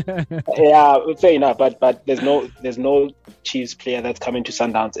 Yeah, fair enough. But there's no Chiefs player that's coming to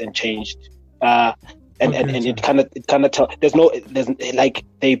Sundowns and changed. It kind of tell. There's like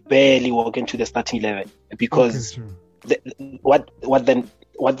they barely walk into the starting 11 because what then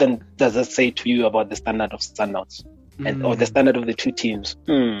does it say to you about the standard of Sundowns? Or the standard of the two teams.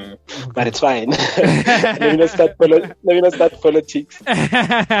 Okay. But it's fine. Let me not start politics.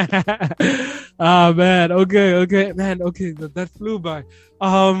 Man. Okay. Man. Okay. That flew by.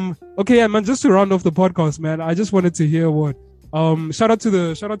 Okay. Yeah, man. Just to round off the podcast, man, I just wanted to hear what. Shout out to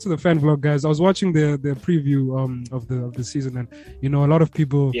the fan vlog guys. I was watching the preview of the season, and a lot of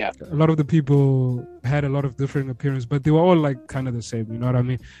the people had a lot of different appearances, but they were all like kind of the same. You know what I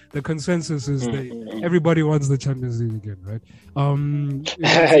mean? The consensus is everybody wants the Champions League again, right?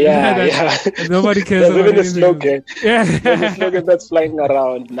 Nobody cares. There's even a slogan. There's a slogan that's flying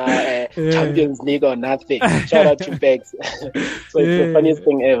around now. Champions League or nothing. Shout out to Bex. So it's the funniest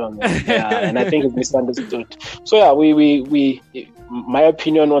thing ever, man. Yeah, and I think it's misunderstood. So yeah, we my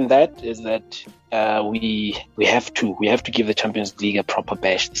opinion on that is that we have to give the Champions League a proper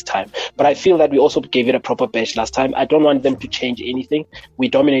bash this time. But I feel that we also gave it a proper bash last time. I don't want them to change anything. We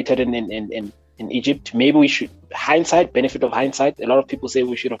dominated in Egypt. Maybe we should, benefit of hindsight. A lot of people say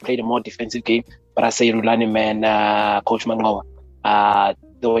we should have played a more defensive game, but I say Rulani, man, Coach Mangawa,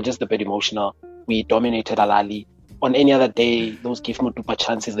 they were just a bit emotional. We dominated Al-Ali. On any other day, those give Mutupa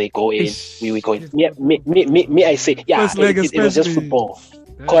chances, they go in. We go in. Me, I say, yeah, it was just football.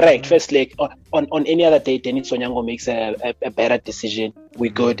 Correct. First leg. On any other day, Denis Onyango makes a better decision.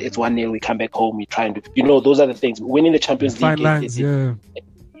 We're good. It's 1-0. We come back home. We try and do. Those are the things. Winning the Champions League. Fine lines, yeah,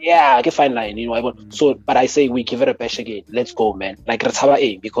 get fine line. So, but I say we give it a bash again. Let's go, man. Like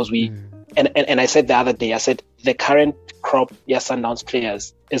Ratsawa because we. And I said the other day, I said the current crop, Sundowns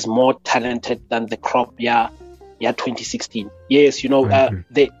players is more talented than the crop, 2016. Yes,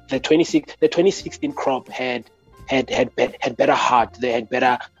 the 2016 crop had better heart. They had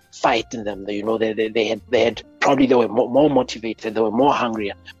better fight in them. They had probably they were more motivated. They were more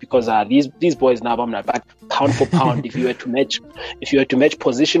hungrier because these boys now, but pound for pound, if you were to match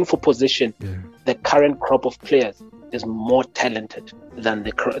position for position, the current crop of players is more talented than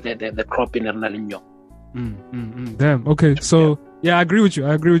the crop in Ronaldinho. Damn. Okay. So yeah, I agree with you.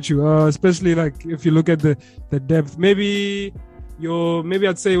 Especially like if you look at the depth. Maybe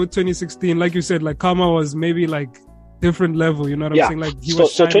I'd say with 2016, like you said, like Kama was maybe like different level. You know what I'm saying? Like he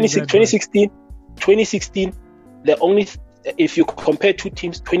was 2016. The only if you compare two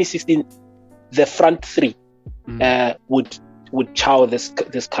teams, 2016, the front three would chow this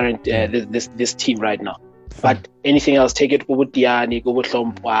current this team right now. But anything else, take it with Diani, go with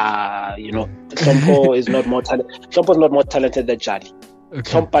Lompo. Lompo is not more talented. Lompo is not more talented than Jali. But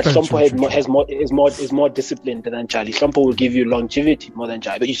Lompo is more disciplined than Jali. Lompo will give you longevity more than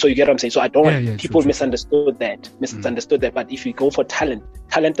Jali. So you get what I'm saying. So I don't want people misunderstood that. But if you go for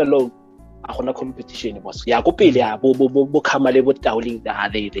talent alone, a competition was they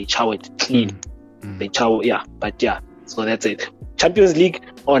chow it clean. They chow but so that's it. Champions League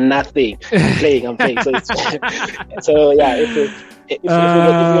or nothing. I'm playing. So if we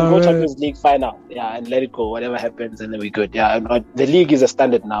go Champions League, fine out. And let it go. Whatever happens, and then we're good. The league is a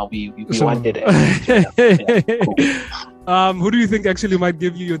standard now. We wanted it. Cool. Who do you think actually might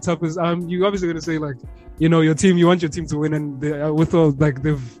give you your toughest? You obviously gonna say like, your team. You want your team to win, and with all like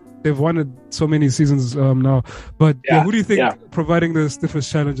they've won it so many seasons now. But who do you think providing the stiffest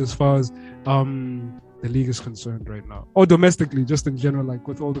challenge as far as the league is concerned right now, or domestically, just in general, like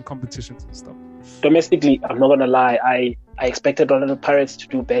with all the competitions and stuff? Domestically, I'm not gonna lie, I expected Orlando Pirates to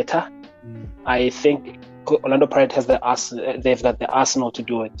do better. I think Orlando Pirates has they've got the arsenal to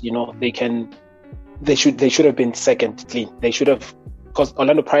do it. They should have been second clean. They should have, because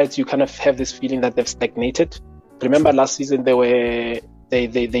Orlando Pirates, you kind of have this feeling that they've stagnated. Remember last season they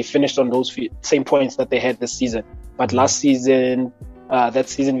finished on those same points that they had this season, but last season. That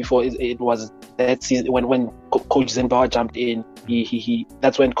season before, it was that season when Coach Zenbauer jumped in. He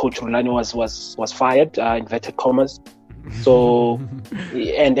that's when Coach Rulani was fired, inverted commas. So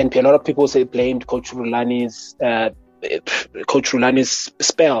and a lot of people blamed Coach Rulani's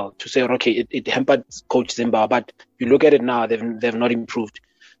spell to say, okay, it hampered Coach Zenbauer. But you look at it now, they've not improved.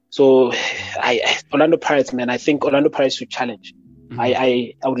 So Orlando Pirates, man, I think Orlando Pirates should challenge.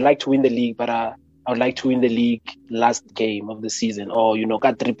 I would like to win the league, but I would like to win the league last game of the season, or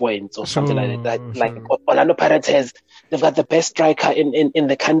got 3 points or something like that. Like Orlando Pirates they've got the best striker in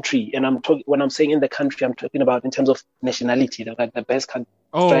the country, and when I'm saying in the country, I'm talking about in terms of nationality. They've got the best striker.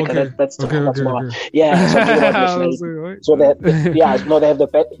 Okay. That's more. Yeah, so I'm talking about nationality. So they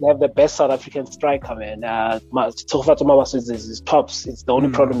have the best South African striker, man. Tsofa Tsomabasa is tops. It's the only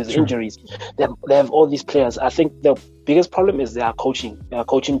problem is injuries. They have all these players. I think the biggest problem is their coaching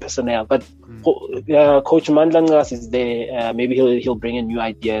personnel, but Coach Mandlangas is there. Maybe he'll bring in new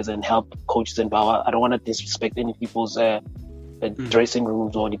ideas and help coaches in power. I don't want to disrespect any people's dressing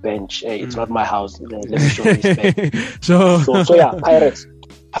rooms or the bench. It's not my house. Let me show respect. Sure. So yeah, Pirates.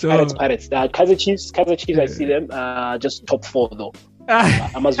 Sure. Pirates. Kaizer Chiefs. I see them. Just top 4 though.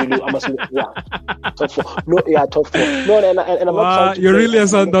 Amazulu, yeah, top 4. No, yeah, top 4. No, and I'm not trying to. You're really a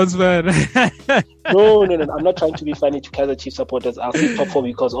Sundowns fan. No. I'm not trying to be funny to Kaizer Chiefs supporters. I'll say top 4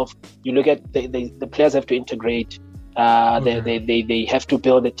 because of you look at the players have to integrate. They have to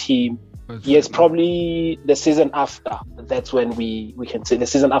build a team. Yes, probably the season after. That's when we can say the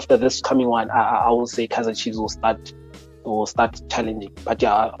season after this coming one. I will say Kaizer Chiefs will start challenging. But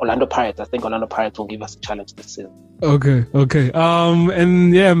yeah, Orlando Pirates. I think Orlando Pirates will give us a challenge this season. Okay.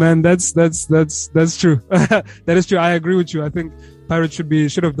 And yeah, man, that's true. That is true. I agree with you. I think Pirates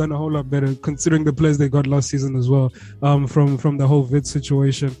should have done a whole lot better considering the players they got last season as well. From the whole vid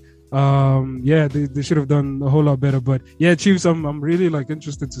situation. They should have done a whole lot better. But yeah, Chiefs, I'm really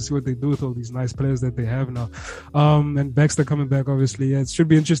interested to see what they do with all these nice players that they have now. And Baxter coming back, obviously. Yeah, it should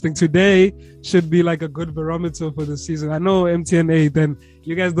be interesting. Today should be a good barometer for the season. I know MTN 8, and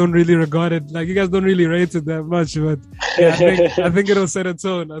you guys don't really regard it, you guys don't really rate it that much, but yeah, I think it'll set a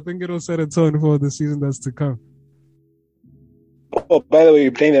tone. I think it'll set a tone for the season that's to come. Oh, by the way,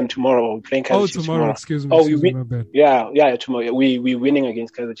 we're playing them tomorrow. We're playing Kaizer Chiefs tomorrow. Excuse me, my bad. Yeah, tomorrow. We're winning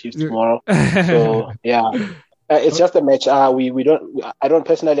against Kaizer Chiefs tomorrow. So yeah, it's just a match. I don't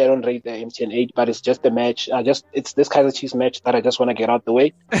personally rate the MTN 8, but it's just a match. It's this Kaizer Chiefs match that I just want to get out the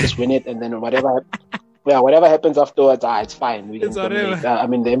way, just win it, and then whatever happens afterwards, it's fine. We can dominate. I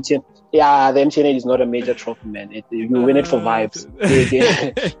mean, the MTN 8 is not a major trophy, man. You win it for vibes.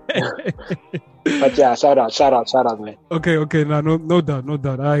 But yeah, shout out, man. Okay, no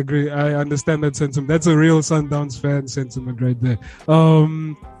doubt. I agree. I understand that sentiment. That's a real Sundowns fan sentiment right there.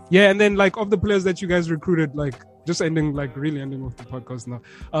 Yeah, and then of the players that you guys recruited, just ending really ending off the podcast now.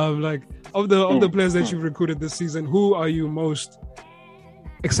 Of the players that you've recruited this season, who are you most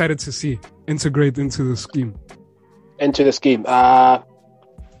excited to see integrate into the scheme?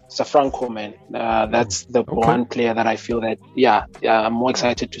 Safranco, man. That's the one player that I feel that, I'm more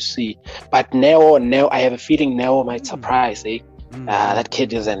excited to see. But Neo, I have a feeling Neo might surprise, That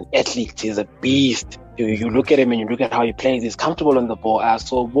kid is an athlete. He's a beast. You look at him and you look at how he plays. He's comfortable on the ball.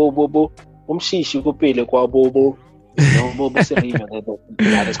 So,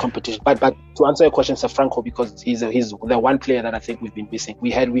 there's competition. But to answer your question, Safranco, because he's the one player that I think we've been missing.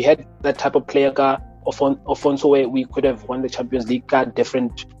 We had that type of player, Alfonso, where we could have won the Champions League,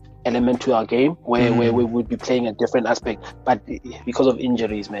 different element to our game where we would be playing a different aspect, but because of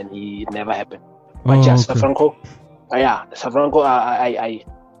injuries, man, it never happened. But Safranco, I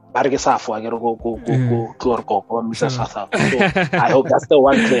hope that's the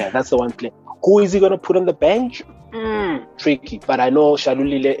one player. Who is he going to put on the bench? Tricky, but I know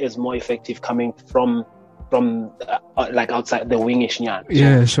Shalulile is more effective coming from outside the wingish.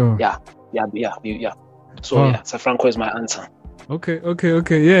 Yeah, sure. Yeah. So Safranco is my answer. Okay.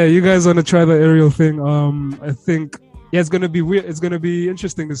 Yeah, you guys want to try the aerial thing? I think it's gonna be weird. It's gonna be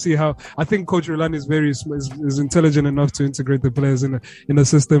interesting to see how. I think Coach Rolani is intelligent enough to integrate the players in a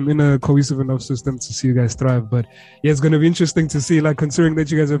system, in a cohesive enough system to see you guys thrive. But yeah, it's gonna be interesting to see, considering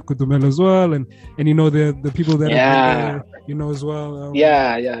that you guys have Kutumelo as well, and the people that are there, as well.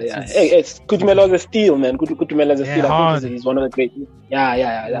 It's Kutumelo is a steal, man. Kutumelo is a steal. I think he's one of the great.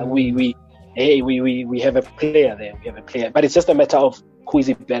 We have a player there. But it's just a matter of who is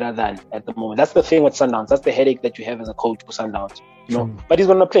he better than at the moment. That's the thing with Sundowns. That's the headache that you have as a coach for Sundowns. But he's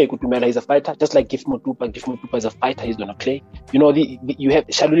gonna play. Kutumela is a fighter, just like Gift Motupa. Gift Motupa is a fighter. He's gonna play. You have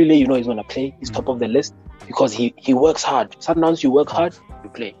Shalulile. He's gonna play. He's top of the list because he works hard. Sundowns, you work hard, you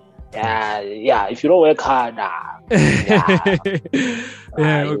play. Yeah. If you don't work hard,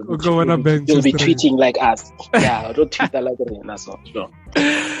 you'll be treating like us. Yeah, don't treat that like us. Sure.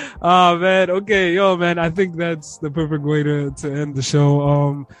 Oh man, okay, man. I think that's the perfect way to end the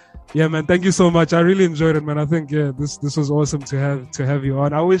show. Yeah, man. Thank you so much. I really enjoyed it, man. I think this was awesome to have you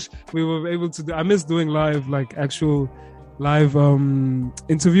on. I wish we were able to do. I miss doing actual live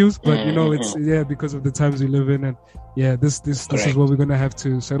interviews, but it's because of the times we live in, and this is what we're gonna have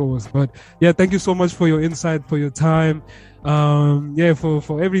to settle with. But thank you so much for your insight, for your time,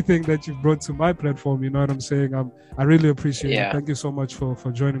 for everything that you've brought to my platform. You know what I'm saying? I really appreciate it. Thank you so much for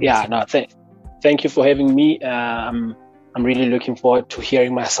joining me. Thank you for having me. I'm really looking forward to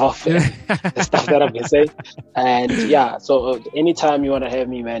hearing myself and the stuff that I've been saying. And so anytime you want to have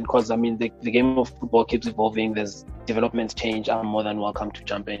me, man, because the game of football keeps evolving. There's developments change. I'm more than welcome to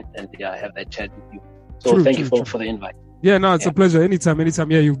jump in and have that chat with you. So thank you for the invite. Yeah, no, it's a pleasure. Anytime.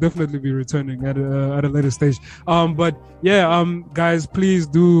 Yeah, you'll definitely be returning at a later stage. But yeah, guys, please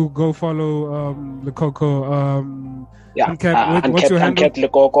do go follow Lekoko. Uncapped. What's your handle? Uncapped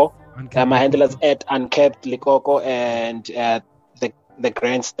Lekoko. My Lekoko. handle is at Uncapped Lekoko and the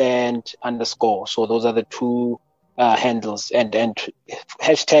grandstand _ So those are the two handles and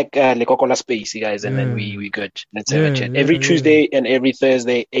hashtag Lekoko space, you guys, and then we good. Let's have a chat every Tuesday and every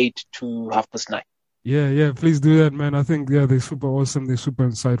Thursday, 8 to 9:30. Yeah, please do that, man. I think they're super awesome. They're super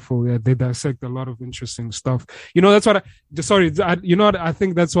insightful. Yeah, they dissect a lot of interesting stuff. You know, that's what I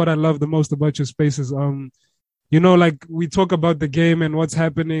think that's what I love the most about your spaces. You know, like we talk about the game and what's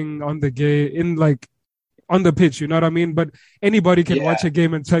happening on the game on the pitch, you know what I mean? But anybody can watch a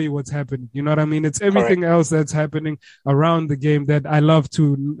game and tell you what's happening. You know what I mean? It's everything else that's happening around the game that I love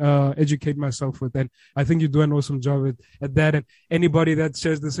to educate myself with. And I think you do an awesome job at that. And anybody that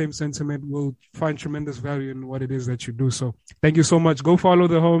shares the same sentiment will find tremendous value in what it is that you do. So thank you so much. Go follow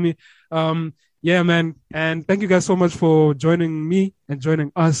the homie. Yeah, man. And thank you guys so much for joining me and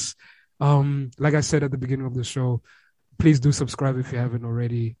joining us. Like I said at the beginning of the show, please do subscribe if you haven't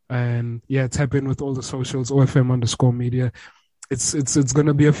already. And yeah, tap in with all the socials, OFM_media. It's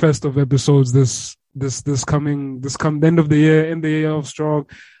gonna be a fest of episodes this end of the year, in the year of strong.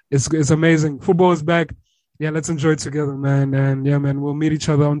 It's amazing. Football is back. Yeah, let's enjoy it together, man. And yeah, man, we'll meet each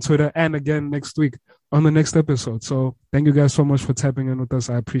other on Twitter and again next week on the next episode. So thank you guys so much for tapping in with us.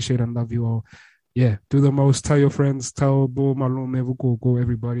 I appreciate and love you all. Yeah, do the most. Tell your friends, tell Bo, Malone, go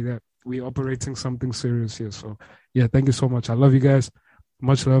everybody that we're operating something serious here. So yeah, thank you so much. I love you guys.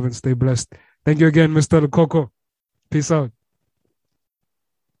 Much love and stay blessed. Thank you again, Mr. Lekoko. Peace out.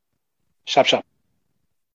 Sharp.